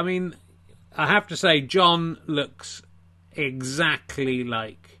 and there's, I mean, I have to say, John looks exactly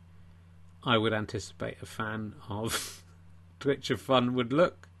like I would anticipate a fan of Twitch of Fun would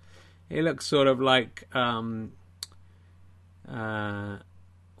look. He looks sort of like,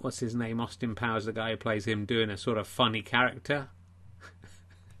 what's his name? Austin Powers, the guy who plays him, doing a sort of funny character.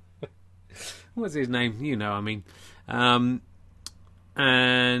 What's his name? You know, I mean. And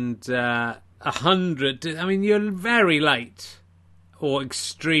 100. I mean, you're very late or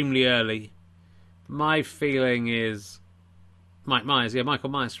extremely early. My feeling is Mike Myers. Yeah, Michael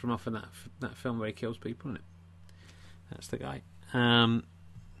Myers from off in that film where he kills people, isn't it? That's the guy.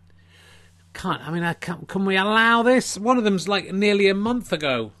 Can we allow this? One of them's like nearly a month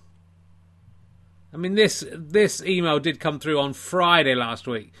ago. I mean, this email did come through on Friday last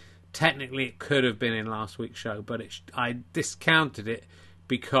week. Technically, it could have been in last week's show, but I discounted it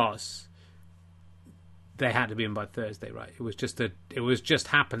because they had to be in by Thursday, right? It was just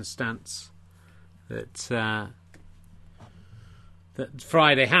happenstance that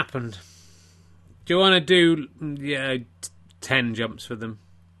Friday happened. Do you want to do 10 jumps for them?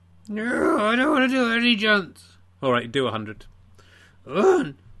 No, I don't want to do any jumps. All right, do 100.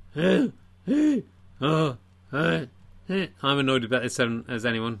 I'm annoyed about this as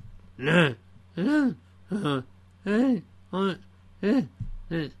anyone. It's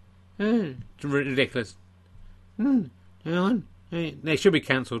ridiculous. They should be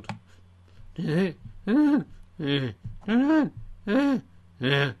cancelled. I'd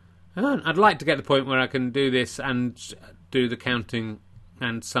like to get to the point where I can do this and do the counting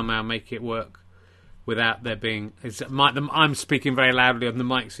and somehow make it work without there being... I'm speaking very loudly on the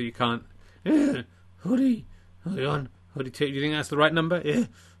mic, so you can't... Hoodie, hold on. Hoodie 2, do you think that's the right number? Yeah.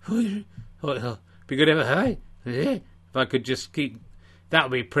 Be good if I could just keep... That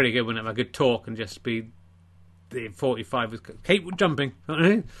would be pretty good, wouldn't it? If I could talk and just be... The 45 was... Keep jumping.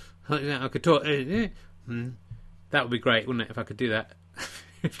 I could talk... That would be great, wouldn't it, if I could do that?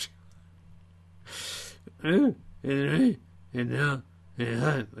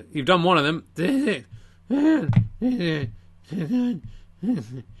 You've done one of them.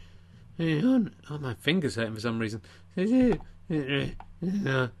 Oh, my finger's hurting for some reason. I'd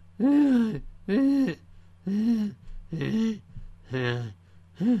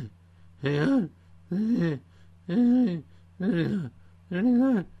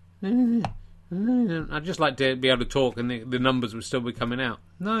just like to be able to talk and the numbers would still be coming out.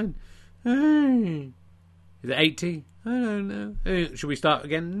 9. Is it 80? I don't know. Should we start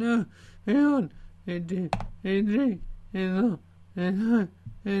again? No. It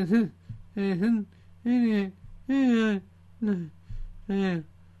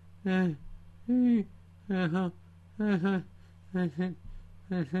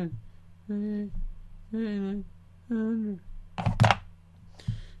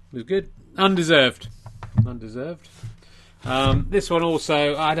was good. Undeserved. This one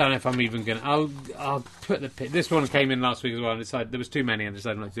also, I don't know if I'm even going to... I'll put the... This one came in last week as well. And there was too many and I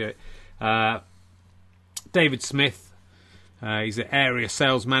decided not to do it. David Smith. He's an area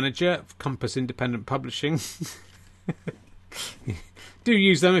sales manager of Compass Independent Publishing. Do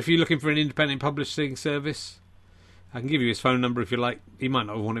use them if you're looking for an independent publishing service. I can give you his phone number if you like. He might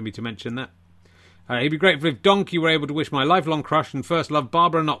not have wanted me to mention that. He'd be grateful if Donkey were able to wish my lifelong crush and first love,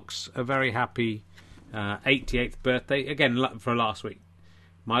 Barbara Knox, a very happy 88th birthday. Again, for last week.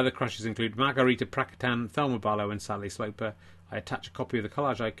 My other crushes include Margarita Prakatan, Thelma Barlow and Sally Sloper. I attach a copy of the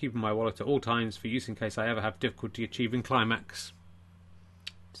collage I keep in my wallet at all times for use in case I ever have difficulty achieving climax.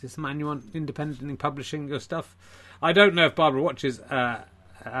 Is this the man you want independently publishing your stuff? I don't know if Barbara watches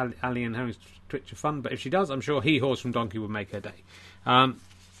Ali and Harry's Twitch of Fun, but if she does, I'm sure He Horse from Donkey would make her day.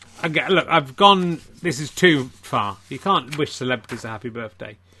 Look, I've gone... This is too far. You can't wish celebrities a happy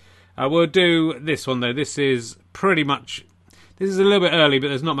birthday. We'll do this one, though. This is pretty much... This is a little bit early, but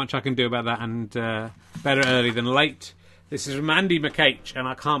there's not much I can do about that, and better early than late. This is from Andy McH, and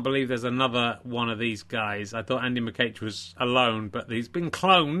I can't believe there's another one of these guys. I thought Andy McH was alone, but he's been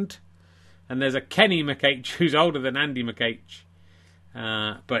cloned. And there's a Kenny McH who's older than Andy McH,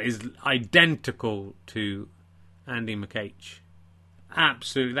 but is identical to Andy McH.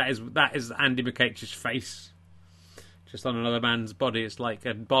 Absolutely, that is Andy McCage's face, just on another man's body. It's like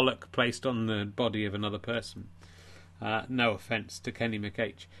a bollock placed on the body of another person. No offence to Kenny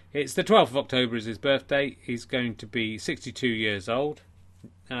McCage. It's the 12th of October is his birthday. He's going to be 62 years old.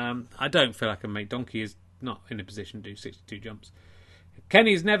 I don't feel I can make Donkey is not in a position to do 62 jumps.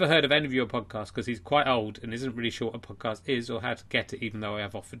 Kenny's never heard of any of your podcasts because he's quite old and isn't really sure what a podcast is or how to get it, even though I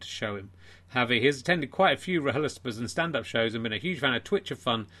have offered to show him. However, he has attended quite a few rehearsals and stand-up shows and been a huge fan of Twitch of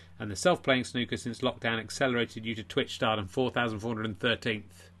Fun and the self-playing snooker since lockdown accelerated you to Twitch stardom 4,413th.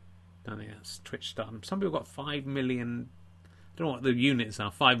 I don't think that's Twitch stardom. Some people got 5 million... I don't know what the units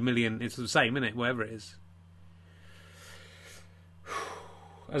are. 5 million, it's the same, isn't it? Whatever it is.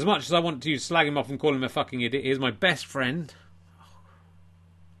 As much as I want to slag him off and call him a fucking idiot, he is my best friend.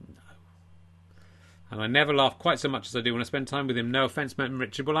 And I never laugh quite so much as I do when I spend time with him. No offence, Matt and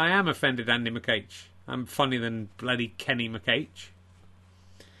Richard, but I am offended, Andy McCage. I'm funnier than bloody Kenny McCage.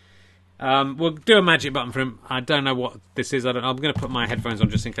 We'll do a magic button for him. I don't know what this is. I'm going to put my headphones on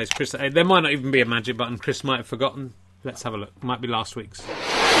just in case Chris... There might not even be a magic button. Chris might have forgotten. Let's have a look. Might be last week's.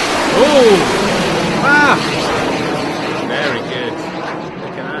 Oh! Ah! Very good.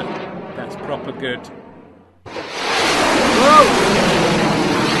 Look at that. That's proper good. Whoa!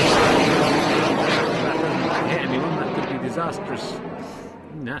 Disastrous.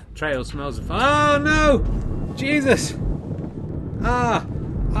 That trail smells of... Oh no! Jesus! Oh!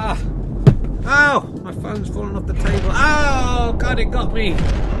 My phone's fallen off the table. Oh! God, it got me!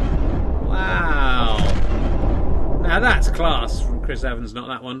 Wow! Now that's class from Chris Evans, not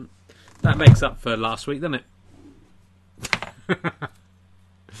that one. That makes up for last week, doesn't it?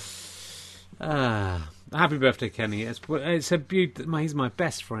 Happy birthday, Kenny. It's a beauty. He's my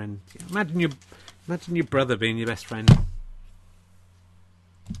best friend. Imagine your brother being your best friend.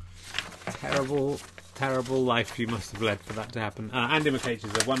 Terrible life you must have led for that to happen. Andy McCage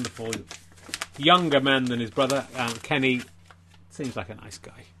is a wonderful younger man than his brother. Kenny seems like a nice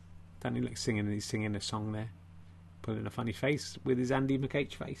guy. Don't he look singing? He's singing a song there, pulling a funny face with his Andy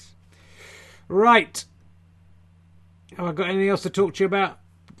McCage face. Right. Have I got anything else to talk to you about?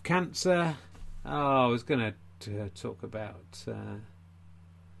 Cancer. Oh, I was going to talk about...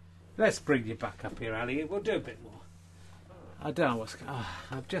 Let's bring you back up here, Ali. We'll do a bit more. I don't know what's... I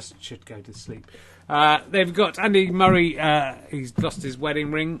just should go to sleep. They've got Andy Murray. He's lost his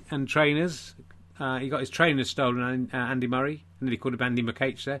wedding ring and trainers. He got his trainers stolen, Andy Murray. And then he called him Andy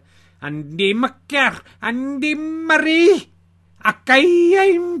McCage there. Andy Murray. I'm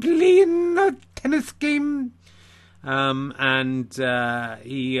playing a tennis game. And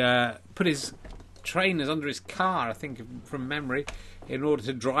he put his trainers under his car, I think, from memory, in order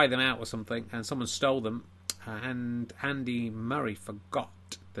to dry them out or something, and someone stole them. And Andy Murray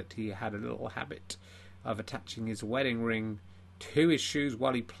forgot that he had a little habit of attaching his wedding ring to his shoes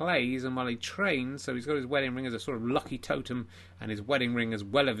while he plays and while he trains. So he's got his wedding ring as a sort of lucky totem, and his wedding ring as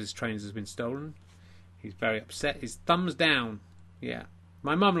well as his trainers has been stolen. He's very upset. His thumbs down. Yeah.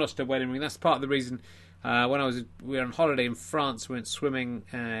 My mum lost her wedding ring. That's part of the reason. When we were on holiday in France, we went swimming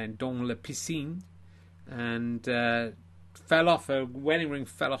dans la piscine, and fell off. Her wedding ring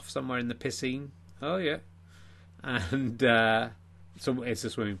fell off somewhere in the piscine. Oh yeah. And so it's a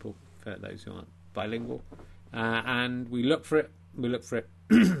swimming pool for those who aren't bilingual. And we looked for it. We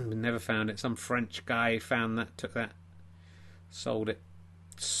never found it. Some French guy found that, took that, sold it.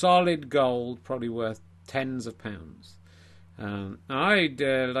 Solid gold, probably worth tens of pounds. I'd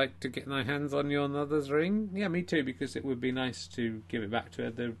like to get my hands on your mother's ring. Yeah, me too, because it would be nice to give it back to her,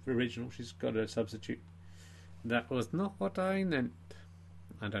 the original. She's got a substitute. That was not what I meant.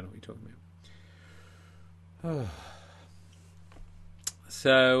 I don't know what you're talking about.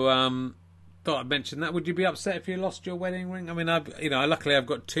 So, thought I'd mention that. Would you be upset if you lost your wedding ring? I mean, luckily I've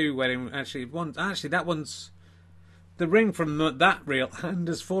got two wedding rings. Actually, that one's... The ring from that real hand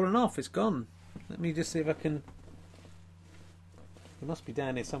has fallen off. It's gone. Let me just see if I can... It must be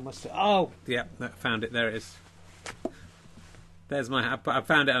down here somewhere still. Oh, yeah, I found it. There it is. There's my... I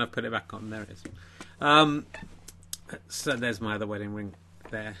found it and I put it back on. There it is. So there's my other wedding ring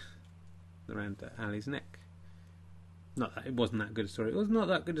there, around Ali's neck. Not that it wasn't that good a story. It was not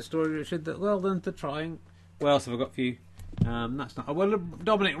that good a story, Richard. Well done for trying. What else have I got for you? That's not... Well,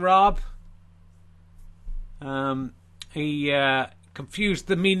 Dominic Raab. He confused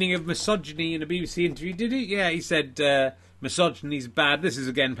the meaning of misogyny in a BBC interview, did he? Yeah, he said misogyny's bad. This is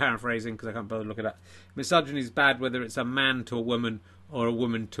again paraphrasing because I can't bother to look it up. Misogyny's bad whether it's a man to a woman or a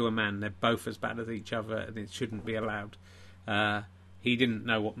woman to a man. They're both as bad as each other and it shouldn't be allowed. He didn't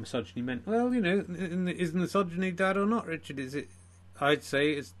know what misogyny meant. Well, is misogyny bad or not, Richard? Is it? I'd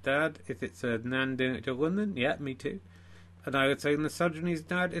say it's bad if it's a man doing it to a woman. Yeah, me too. And I would say misogyny's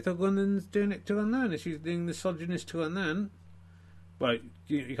dad if a woman's doing it to a man. If she's being misogynist to a man, well,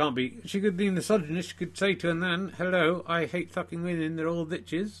 you can't be. She could be misogynist. She could say to a man, "Hello, I hate fucking women. They're all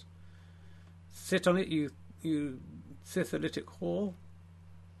bitches. Sit on it, you syphilitic whore."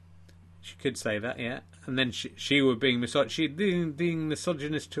 She could say that, yeah. And then she would being she'd being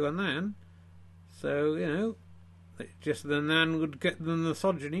misogynist to a man. So, you know, just the man would get the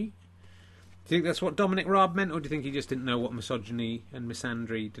misogyny. Do you think that's what Dominic Raab meant, or do you think he just didn't know what misogyny and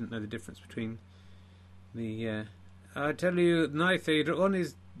misandry, didn't know the difference between the... I tell you, my favourite one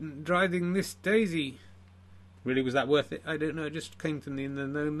is driving Miss Daisy. Really, was that worth it? I don't know, it just came to me in the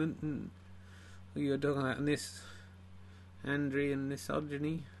moment. And you were talking about Miss Andry and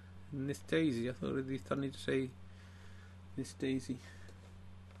misogyny and Miss Daisy. I thought it would be funny to say Miss Daisy.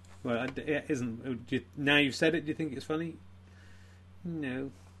 Well, it isn't. Now you've said it, do you think it's funny? No,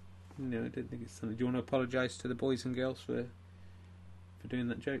 I don't think it's funny. Do you want to apologise to the boys and girls for doing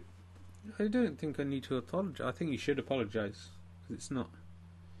that joke? I don't think I need to apologise. I think you should apologise, because it's not.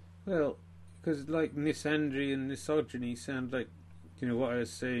 Well, because like misandry and misogyny sound like, you know what I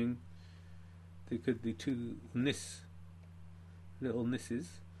was saying, they could be two little misses,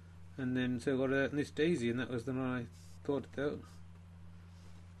 and then so got a Miss Daisy, and that was the one I thought about.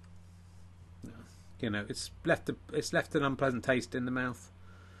 You know, it's left an unpleasant taste in the mouth.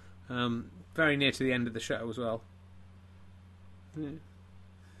 Very near to the end of the show as well. Yeah.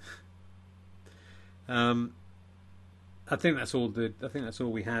 I think that's all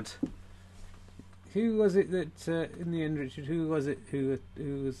we had. Who was it that in the end, Richard? Who was it who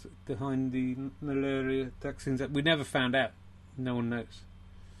was behind the malaria vaccines? We never found out. No one knows.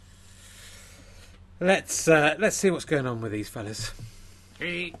 Let's see what's going on with these fellas.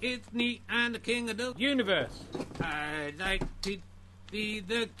 Hey, it's me, I'm the king of the universe. I'd like to be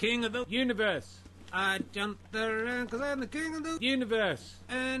the king of the universe. I jump around because I'm the king of the universe.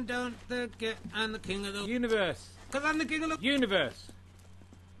 And don't forget I'm the king of the universe. Because I'm the king of the universe.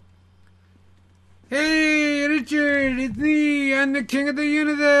 Hey, Richard, it's me. I'm the king of the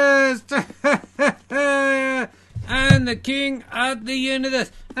universe. I'm the king of the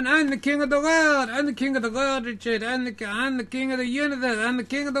universe. And I'm the king of the world. I'm the king of the world, Richard. I'm the king of the universe. I'm the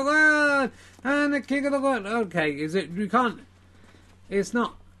king of the world. I'm the king of the world. Okay, you can't... It's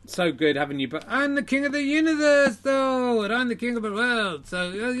not so good having you... But I'm the king of the universe, though. And I'm the king of the world.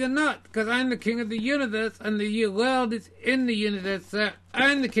 So you're not, because I'm the king of the universe. And the world is in the universe. So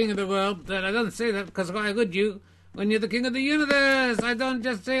I'm the king of the world. But I don't say that because why would you? When you're the king of the universe. I don't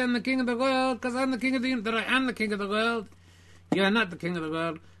just say I'm the king of the world because I'm the king of the universe. But I am the king of the world. You're not the king of the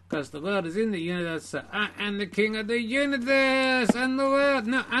world, because the world is in the universe. So I am the king of the universe and the world.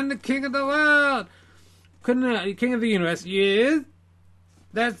 No, I'm the king of the world. King of the universe, yes.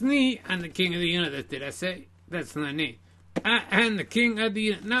 That's me. I'm the king of the universe, did I say? That's not me. I am the king of the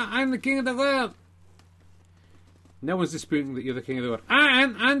universe. No, I'm the king of the world. No one's disputing that you're the king of the world.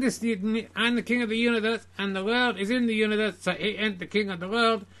 I'm the king of the universe, and the world is in the universe, so he ain't the king of the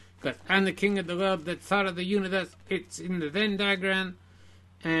world. Because I'm the king of the world, that's part of the universe. It's in the Venn diagram.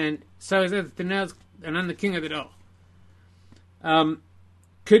 And so is everything else. And I'm the king of it all.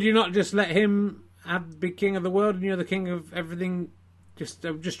 Could you not just let him be king of the world and you're the king of everything?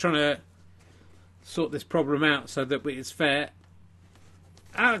 I'm just trying to sort this problem out so that it's fair.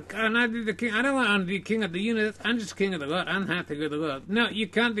 And I be the king. I don't want to be king of the universe. I'm just king of the world. I'm happy with the world. No, you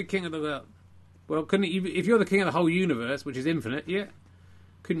can't be king of the world. Well, couldn't you, if you're the king of the whole universe, which is infinite, yeah?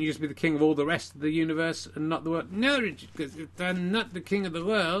 Couldn't you just be the king of all the rest of the universe and not the world? No, Richard, because if I'm not the king of the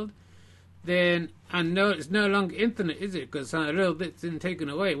world, then I know it's no longer infinite, is it? Because a little bit's been taken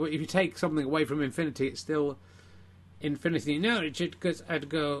away. Well, if you take something away from infinity, it's still infinity. No, Richard, because I'd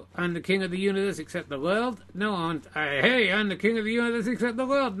go, I'm the king of the universe except the world. No one, hey, I'm the king of the universe except the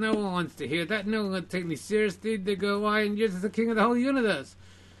world. No one wants to hear that. No one would take me seriously. They go, why? And you're just the king of the whole universe.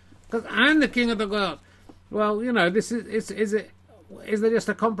 Because I'm the king of the world. Well, you know, this is there just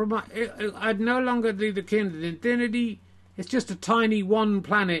a compromise? I'd no longer be the king of infinity. It's just a tiny one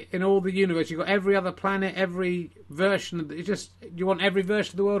planet in all the universe. You've got every other planet, every version of you want every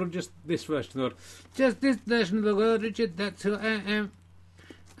version of the world or just this version of the world? Just this version of the world, Richard. That's who I am.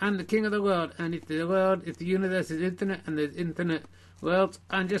 I'm the king of the world. And if the universe is infinite and there's infinite worlds,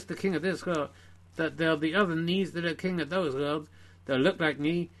 I'm just the king of this world. That there'll be other me's that are king of those worlds. They'll look like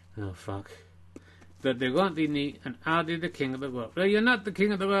me. Oh, fuck. That they won't be me, and I'll be the king of the world. Well, you're not the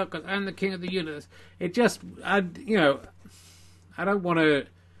king of the world, because I'm the king of the universe. It just, I don't want to,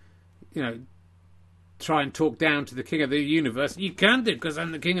 try and talk down to the king of the universe. You can't do, because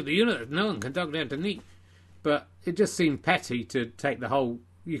I'm the king of the universe. No one can talk down to me. But it just seemed petty to take the whole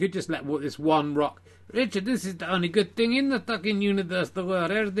You could just let this one rock. Richard, this is the only good thing in the fucking universe, the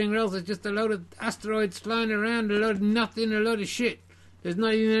world. Everything else is just a load of asteroids flying around, a load of nothing, a load of shit. There's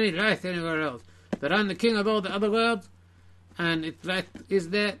not even any life anywhere else. But I'm the king of all the other worlds, and if life is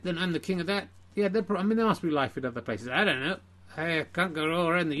there, then I'm the king of that. Yeah, there must be life in other places. I don't know. I can't go all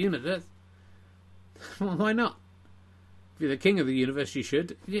around the universe. Well, why not? If you're the king of the universe, you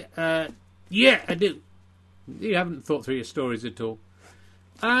should. Yeah, I do. You haven't thought through your stories at all.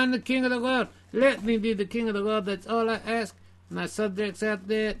 I'm the king of the world. Let me be the king of the world. That's all I ask. My subjects out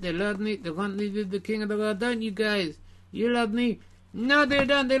there, they love me. They want me to be the king of the world. Don't you guys? You love me? No, they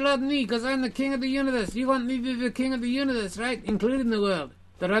don't. They love me because I'm the king of the universe. You want me to be the king of the universe, right? Including the world.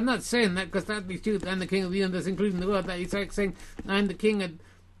 But I'm not saying that because that'd be true. I'm the king of the universe, including the world. That is like saying I'm the king of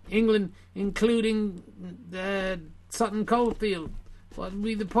England, including Sutton Coldfield. What would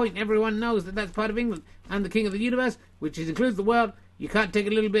be the point? Everyone knows that that's part of England. I'm the king of the universe, which includes the world. You can't take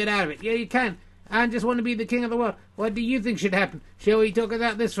a little bit out of it. Yeah, you can. I just want to be the king of the world. What do you think should happen? Shall we talk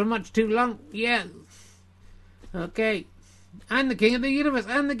about this for much too long? Yeah. Okay. I'm the king of the universe.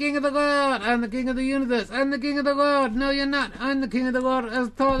 I'm the king of the world. I'm the king of the universe. I'm the king of the world. No, you're not. I'm the king of the world as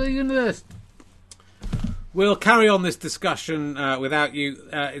part of the universe. We'll carry on this discussion without you.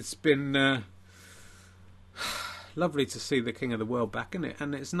 It's been lovely to see the king of the world back, isn't it?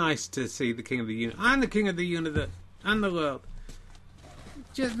 And it's nice to see the king of the universe. I'm the king of the universe and the world.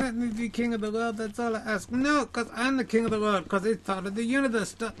 Just let me be king of the world, that's all I ask. No, because I'm the king of the world, because it's part of the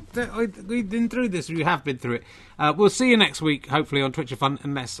universe. We've been through this, we have been through it. We'll see you next week, hopefully on Twitch of Fun,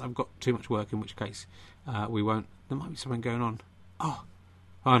 unless I've got too much work, in which case we won't. There might be something going on. Oh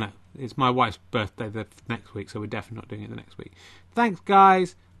no, it's my wife's birthday the next week, so we're definitely not doing it the next week. Thanks,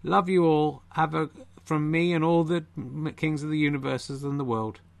 guys. Love you all. From me and all the kings of the universes and the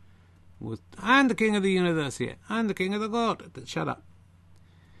world. I'm the king of the universe here. I'm the king of the world. Shut up.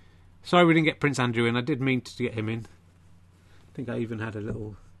 Sorry we didn't get Prince Andrew in. I did mean to get him in. I think I even had a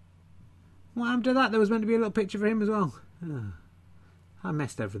little... What happened to that? There was meant to be a little picture for him as well. Oh, I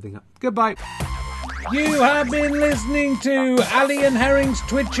messed everything up. Goodbye. You have been listening to Ali and Herring's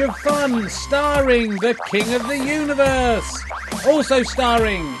Twitch of Fun, starring the King of the Universe. Also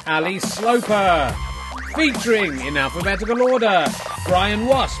starring Ali Sloper. Featuring, in alphabetical order, Brian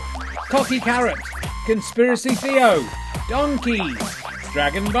Wasp, Cocky Carrot, Conspiracy Theo, Donkey,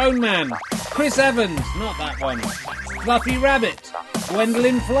 Dragon Bone Man, Chris Evans, not that one, Fluffy Rabbit,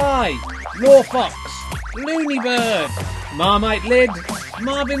 Gwendolyn Fly, Raw Fox, Looney Bird, Marmite Lid,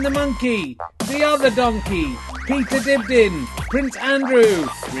 Marvin the Monkey, The Other Donkey, Peter Dibdin, Prince Andrew,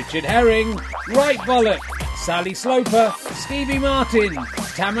 Richard Herring, Right Bollock, Sally Sloper, Stevie Martin,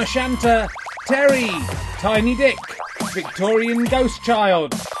 Tamashanta, Terry, Tiny Dick, Victorian Ghost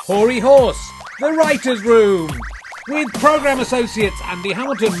Child, Hoary Horse, The Writer's Room, with programme associates Andy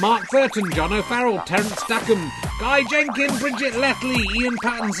Hamilton, Mark Burton, John O'Farrell, Terence Stackham, Guy Jenkin, Bridget Lethley, Ian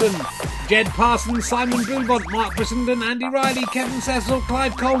Pattinson, Jed Parsons, Simon Boulevant, Mark Brissenden, Andy Riley, Kevin Cecil,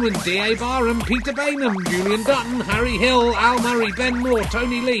 Clive Coleman, D.A. Barham, Peter Bainham, Julian Dutton, Harry Hill, Al Murray, Ben Moore,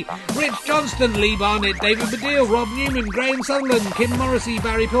 Tony Lee, Rich Johnston, Lee Barnett, David Baddiel, Rob Newman, Graham Sutherland, Kim Morrissey,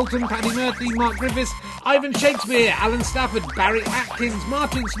 Barry Pilton, Paddy Murphy, Mark Griffiths, Ivan Shakespeare, Alan Stafford, Barry Atkins,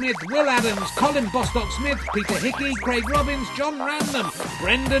 Martin Smith, Will Adams, Colin Bostock Smith, Peter Hickey, Craig Robbins, John Random,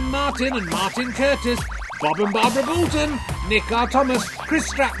 Brendan Martin and Martin Curtis, Bob and Barbara Boulton, Nick R. Thomas, Chris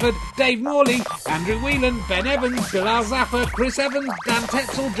Stratford, Dave Morley, Andrew Whelan, Ben Evans, Bilal Zaffer, Chris Evans, Dan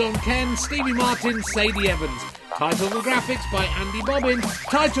Tetzel, John Ken, Stevie Martin, Sadie Evans. Title and graphics by Andy Bobbin.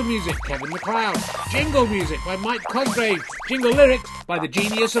 Title music, Kevin MacLeod. Jingle music by Mike Cosgrave. Jingle lyrics by the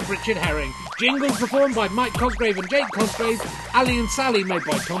genius of Richard Herring. Jingles performed by Mike Cosgrave and Jake Cosgrave. Ali and Sally made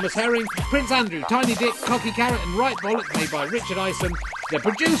by Thomas Herring. Prince Andrew, Tiny Dick, Cocky Carrot and Right Bollock made by Richard Ison. The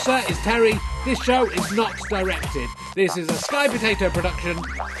producer is Terry. This show is not directed. This is a Sky Potato production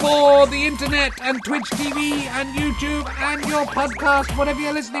for the internet and Twitch TV and YouTube and your podcast, whatever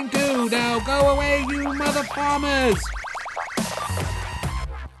you're listening to. Now go away, you mother farmers.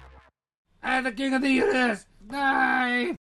 And the king of the universe. Bye.